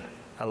redemption.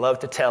 I love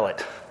to tell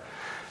it.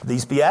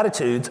 These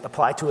Beatitudes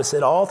apply to us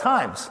at all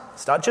times.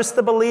 It's not just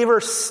the believer,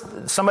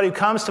 somebody who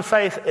comes to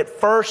faith at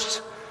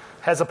first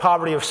has a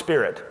poverty of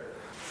spirit.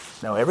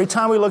 No, every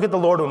time we look at the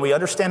Lord, when we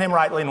understand Him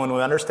rightly and when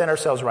we understand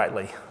ourselves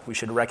rightly, we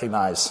should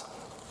recognize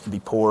and be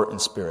poor in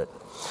spirit.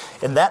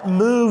 And that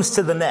moves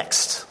to the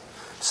next.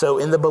 So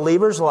in the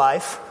believer's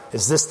life,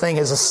 as this thing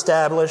is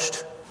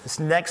established, this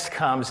next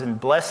comes,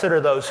 and blessed are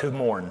those who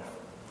mourn.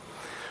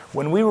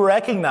 When we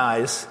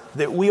recognize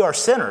that we are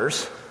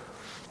sinners,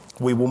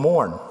 we will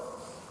mourn.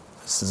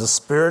 This is a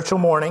spiritual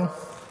mourning.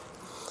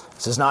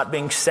 This is not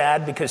being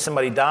sad because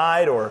somebody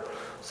died or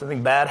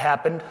something bad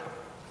happened.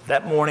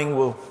 That mourning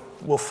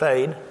will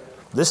fade.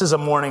 This is a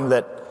mourning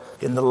that,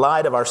 in the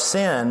light of our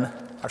sin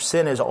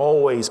is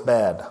always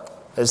bad.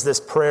 As this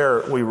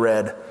prayer we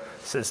read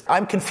says,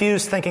 I'm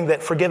confused thinking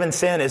that forgiven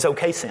sin is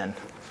okay sin.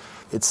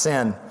 It's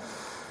sin.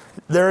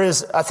 There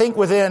is, I think,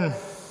 within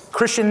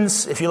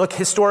Christians, if you look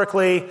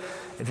historically,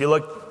 if you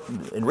look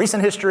in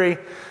recent history,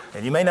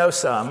 and you may know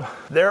some,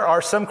 there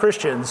are some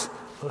Christians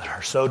that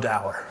are so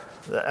dour.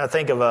 I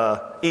think of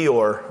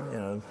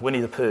Eeyore,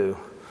 Winnie the Pooh.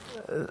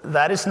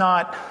 That is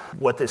not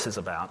what this is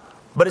about.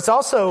 But it's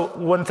also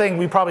one thing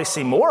we probably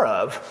see more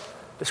of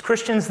is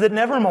Christians that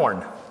never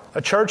mourn.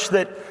 A church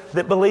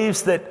that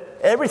believes that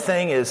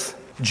everything is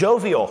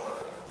jovial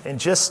and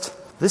just,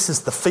 this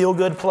is the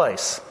feel-good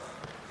place.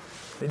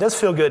 It does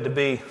feel good to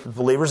be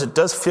believers. It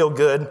does feel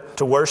good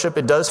to worship.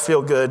 It does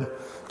feel good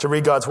to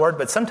read God's Word.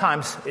 But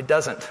sometimes it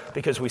doesn't,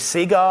 because we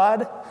see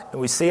God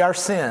and we see our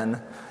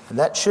sin, and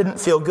that shouldn't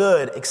feel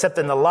good except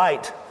in the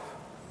light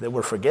that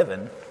we're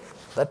forgiven.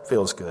 That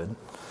feels good.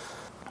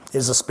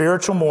 Is a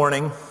spiritual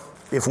mourning.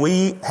 If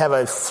we have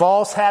a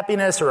false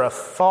happiness or a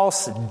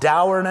false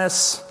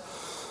dourness,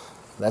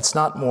 that's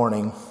not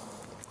mourning.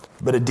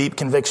 But a deep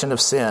conviction of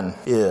sin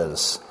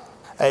is.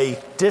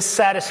 A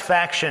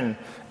dissatisfaction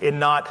in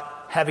not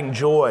having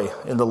joy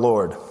in the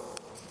Lord.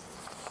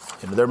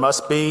 There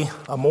must be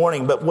a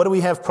mourning, but what do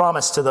we have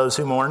promised to those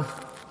who mourn?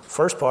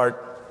 First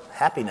part,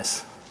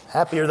 happiness.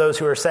 Happy are those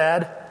who are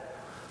sad.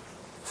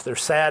 If they're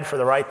sad for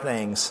the right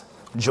things,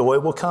 joy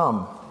will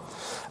come.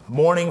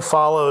 Mourning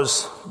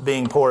follows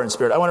being poor in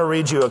spirit. I want to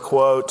read you a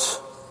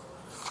quote.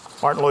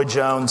 Martin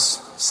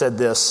Lloyd-Jones said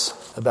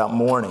this about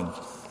mourning.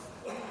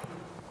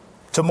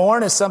 To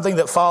mourn is something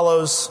that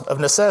follows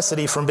of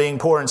necessity from being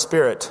poor in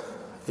spirit.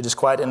 It is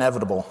quite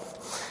inevitable.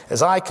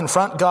 As I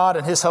confront God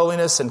and His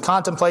holiness and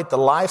contemplate the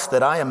life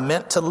that I am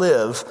meant to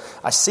live,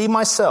 I see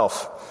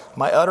myself,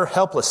 my utter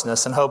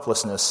helplessness and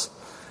hopelessness.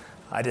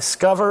 I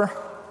discover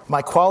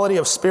my quality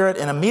of spirit,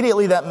 and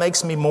immediately that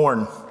makes me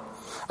mourn.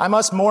 I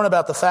must mourn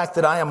about the fact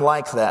that I am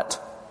like that.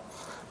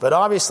 But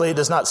obviously it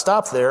does not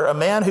stop there. A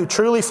man who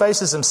truly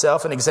faces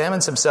himself and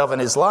examines himself in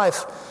his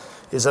life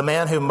is a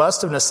man who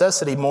must of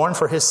necessity mourn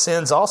for his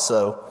sins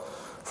also,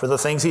 for the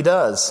things he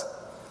does.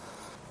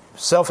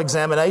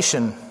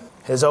 Self-examination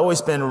has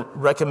always been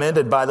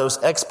recommended by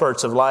those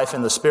experts of life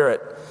in the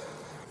Spirit.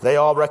 They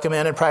all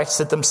recommend and practice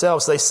it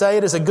themselves. They say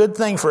it is a good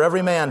thing for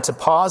every man to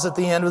pause at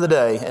the end of the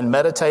day and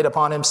meditate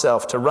upon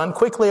himself, to run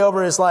quickly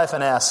over his life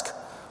and ask,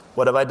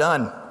 what have I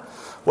done?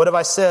 What have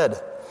I said?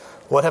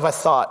 What have I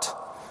thought?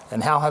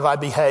 And how have I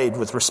behaved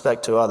with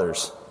respect to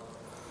others?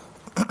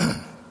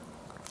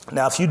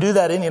 Now, if you do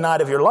that any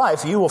night of your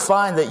life, you will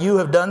find that you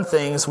have done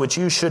things which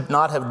you should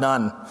not have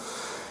done.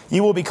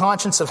 You will be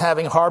conscious of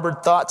having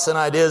harbored thoughts and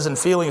ideas and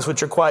feelings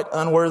which are quite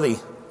unworthy.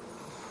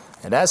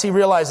 And as he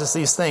realizes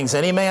these things,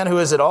 any man who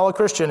is at all a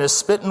Christian is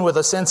smitten with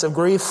a sense of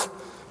grief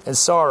and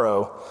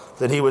sorrow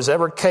that he was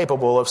ever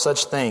capable of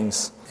such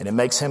things, and it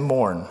makes him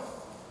mourn.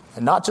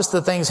 And not just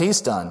the things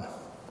he's done,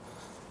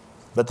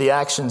 but the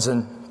actions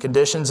and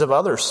conditions of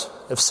others,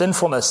 of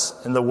sinfulness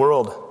in the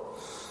world.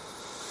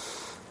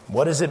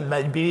 What does it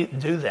maybe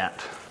do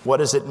that? What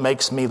does it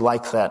makes me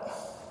like that?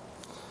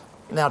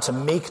 Now, to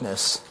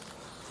meekness,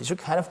 these are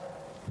kind of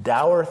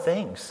dour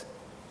things.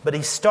 But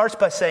he starts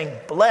by saying,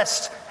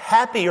 blessed,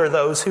 happy are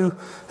those who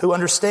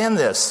understand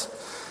this.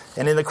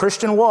 And in the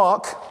Christian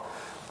walk,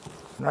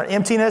 in our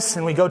emptiness,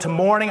 and we go to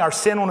mourning our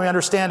sin when we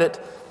understand it,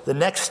 the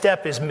next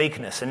step is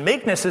meekness. And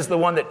meekness is the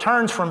one that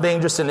turns from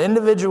being just an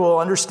individual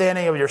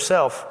understanding of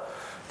yourself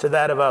to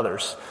that of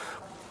others.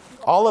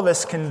 All of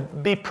us can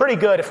be pretty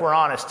good, if we're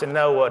honest, to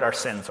know what our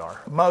sins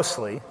are.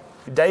 Mostly.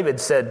 David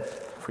said,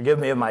 forgive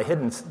me of my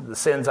the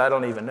sins I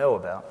don't even know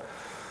about.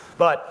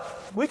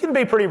 But we can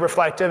be pretty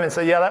reflective and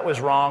say, yeah, that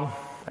was wrong.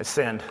 I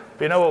sinned.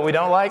 But you know what we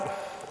don't like?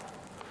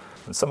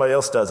 When somebody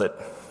else does it.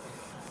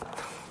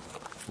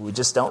 We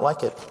just don't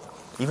like it.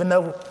 Even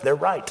though they're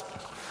right.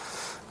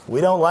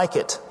 We don't like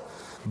it.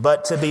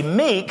 But to be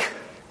meek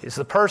is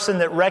the person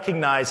that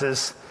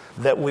recognizes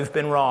that we've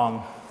been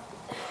wrong.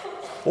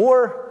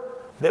 Or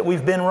that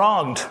we've been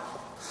wronged.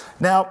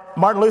 Now,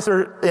 Martin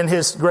Luther, in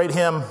his great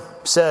hymn,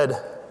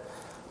 said,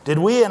 did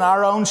we in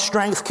our own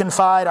strength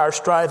confide, our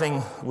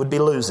striving would be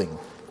losing.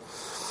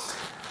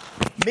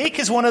 Meek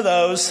is one of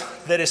those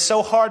that is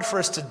so hard for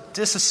us to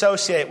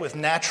disassociate with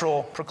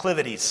natural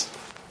proclivities.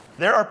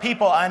 There are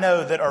people I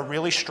know that are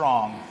really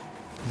strong,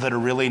 that are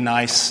really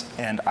nice,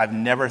 and I've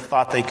never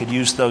thought they could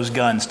use those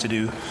guns to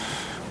do,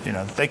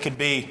 they could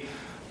be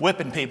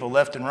whipping people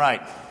left and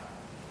right.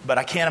 But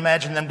I can't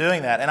imagine them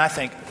doing that. And I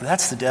think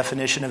that's the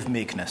definition of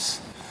meekness.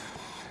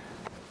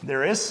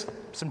 There is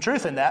some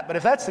truth in that. But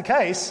if that's the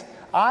case,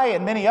 I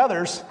and many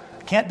others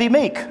can't be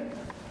meek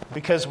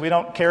because we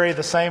don't carry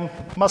the same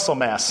muscle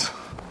mass.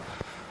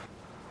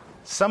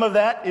 Some of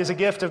that is a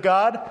gift of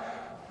God.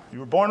 You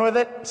were born with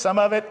it. Some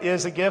of it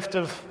is a gift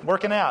of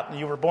working out. And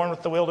you were born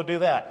with the will to do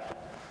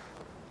that.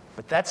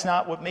 But that's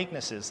not what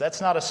meekness is. That's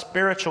not a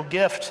spiritual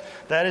gift.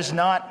 That is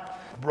not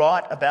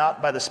brought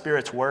about by the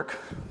Spirit's work.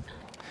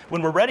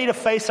 When we're ready to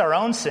face our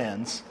own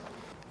sins,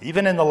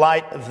 even in the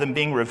light of them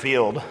being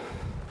revealed,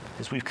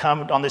 as we've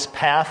come on this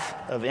path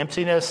of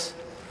emptiness,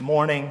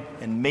 mourning,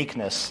 and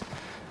meekness,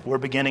 we're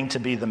beginning to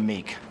be the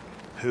meek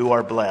who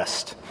are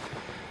blessed.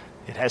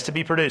 It has to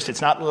be produced.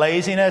 It's not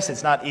laziness.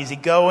 It's not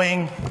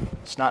easygoing.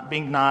 It's not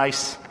being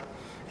nice.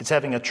 It's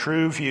having a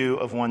true view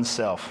of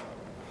oneself,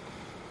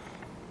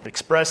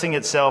 expressing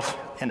itself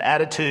in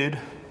attitude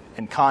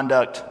and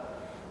conduct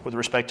with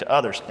respect to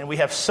others. And we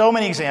have so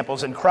many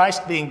examples, and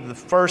Christ being the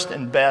first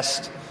and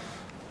best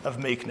of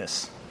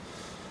meekness.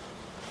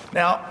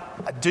 Now,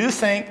 I do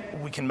think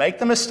we can make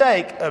the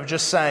mistake of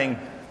just saying,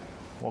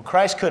 well,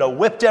 Christ could have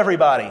whipped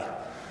everybody.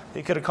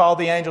 He could have called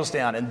the angels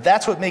down. And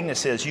that's what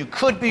meekness is. You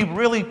could be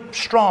really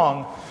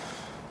strong,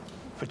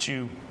 but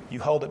you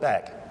hold it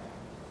back.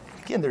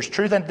 Again, there's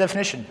truth in the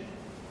definition.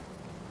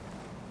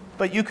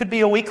 But you could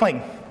be a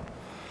weakling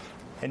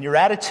in your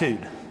attitude,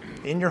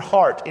 in your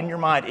heart, in your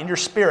mind, in your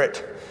spirit,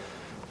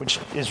 which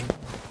is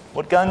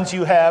what guns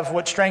you have,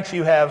 what strength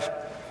you have.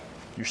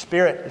 Your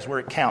spirit is where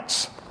it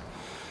counts.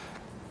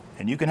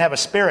 And you can have a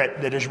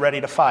spirit that is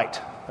ready to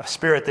fight, a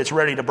spirit that's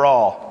ready to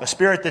brawl, a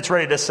spirit that's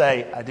ready to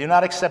say, I do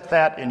not accept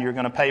that, and you're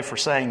going to pay for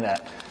saying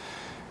that.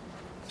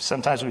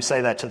 Sometimes we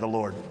say that to the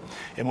Lord.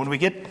 And when we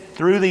get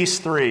through these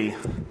three,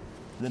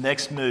 the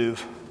next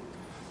move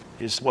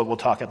is what we'll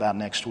talk about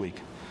next week.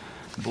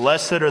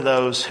 Blessed are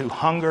those who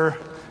hunger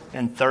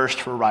and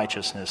thirst for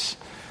righteousness,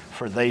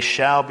 for they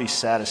shall be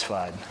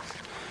satisfied.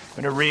 I'm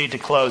going to read to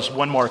close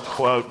one more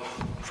quote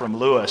from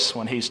Lewis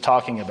when he's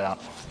talking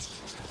about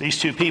these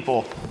two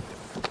people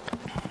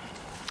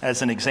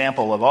as an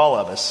example of all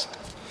of us.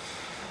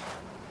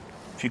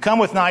 If you come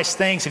with nice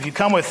things, if you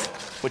come with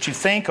what you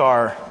think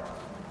are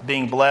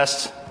being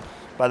blessed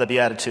by the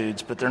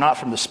Beatitudes, but they're not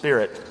from the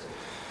Spirit,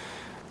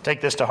 take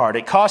this to heart.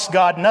 It costs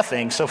God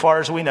nothing, so far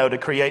as we know, to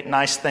create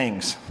nice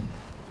things,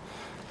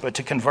 but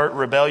to convert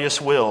rebellious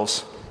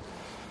wills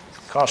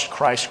cost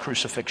Christ's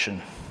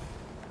crucifixion.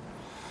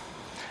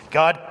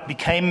 God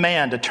became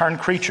man to turn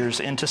creatures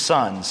into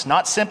sons,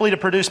 not simply to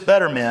produce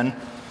better men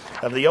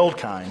of the old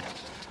kind,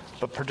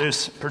 but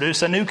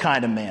produce a new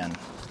kind of man.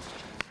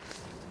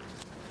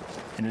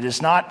 And it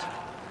is not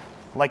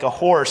like a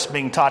horse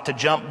being taught to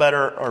jump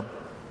better or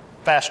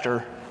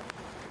faster,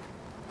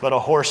 but a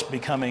horse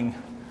becoming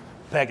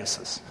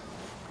Pegasus,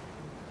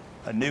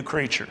 a new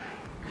creature.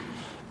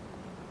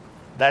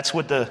 That's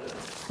what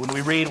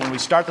when we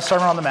start the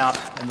Sermon on the Mount,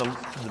 and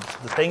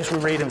the things we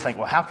read and think,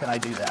 well, how can I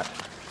do that?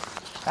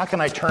 How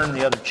can I turn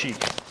the other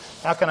cheek?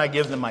 How can I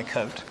give them my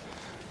coat?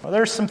 Well,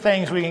 there's some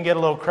things we can get a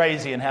little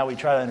crazy in how we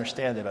try to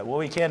understand it, but what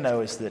we can know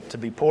is that to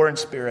be poor in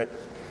spirit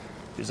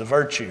is a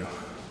virtue,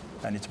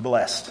 and it's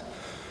blessed.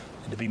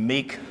 And to be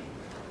meek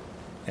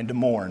and to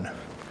mourn.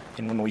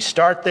 And when we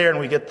start there and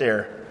we get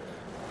there,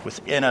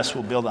 within us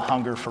will build a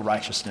hunger for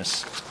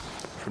righteousness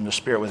from the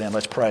Spirit within.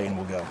 Let's pray and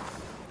we'll go.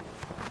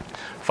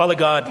 Father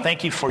God,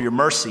 thank you for your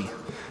mercy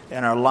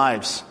in our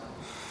lives.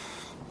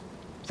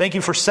 Thank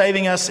you for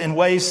saving us in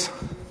ways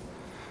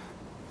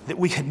that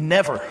we could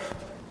never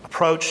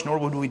approach, nor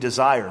would we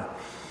desire,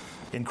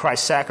 in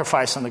Christ's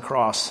sacrifice on the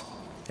cross,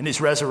 in his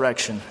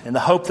resurrection, in the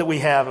hope that we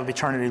have of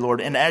eternity,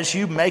 Lord. And as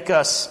you make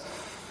us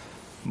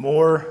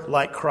more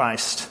like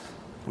Christ,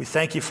 we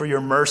thank you for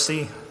your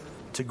mercy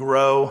to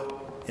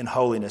grow in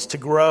holiness, to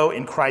grow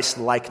in Christ's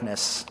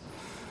likeness.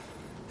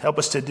 Help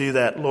us to do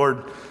that,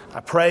 Lord. I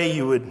pray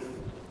you would,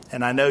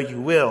 and I know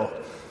you will,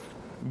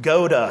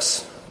 goad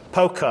us,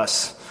 poke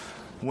us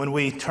when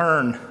we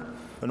turn,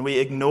 when we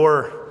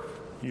ignore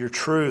your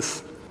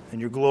truth and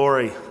your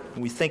glory,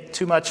 when we think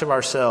too much of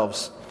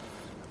ourselves.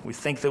 We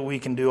think that we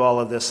can do all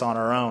of this on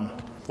our own.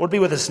 Lord, be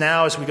with us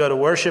now as we go to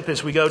worship,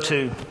 as we go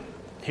to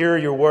hear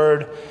your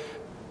word.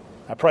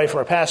 I pray for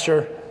our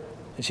pastor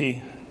as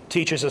he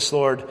teaches us,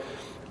 Lord,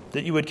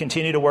 that you would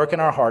continue to work in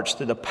our hearts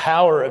through the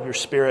power of your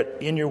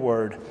Spirit in your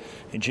word.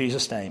 In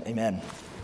Jesus' name, amen.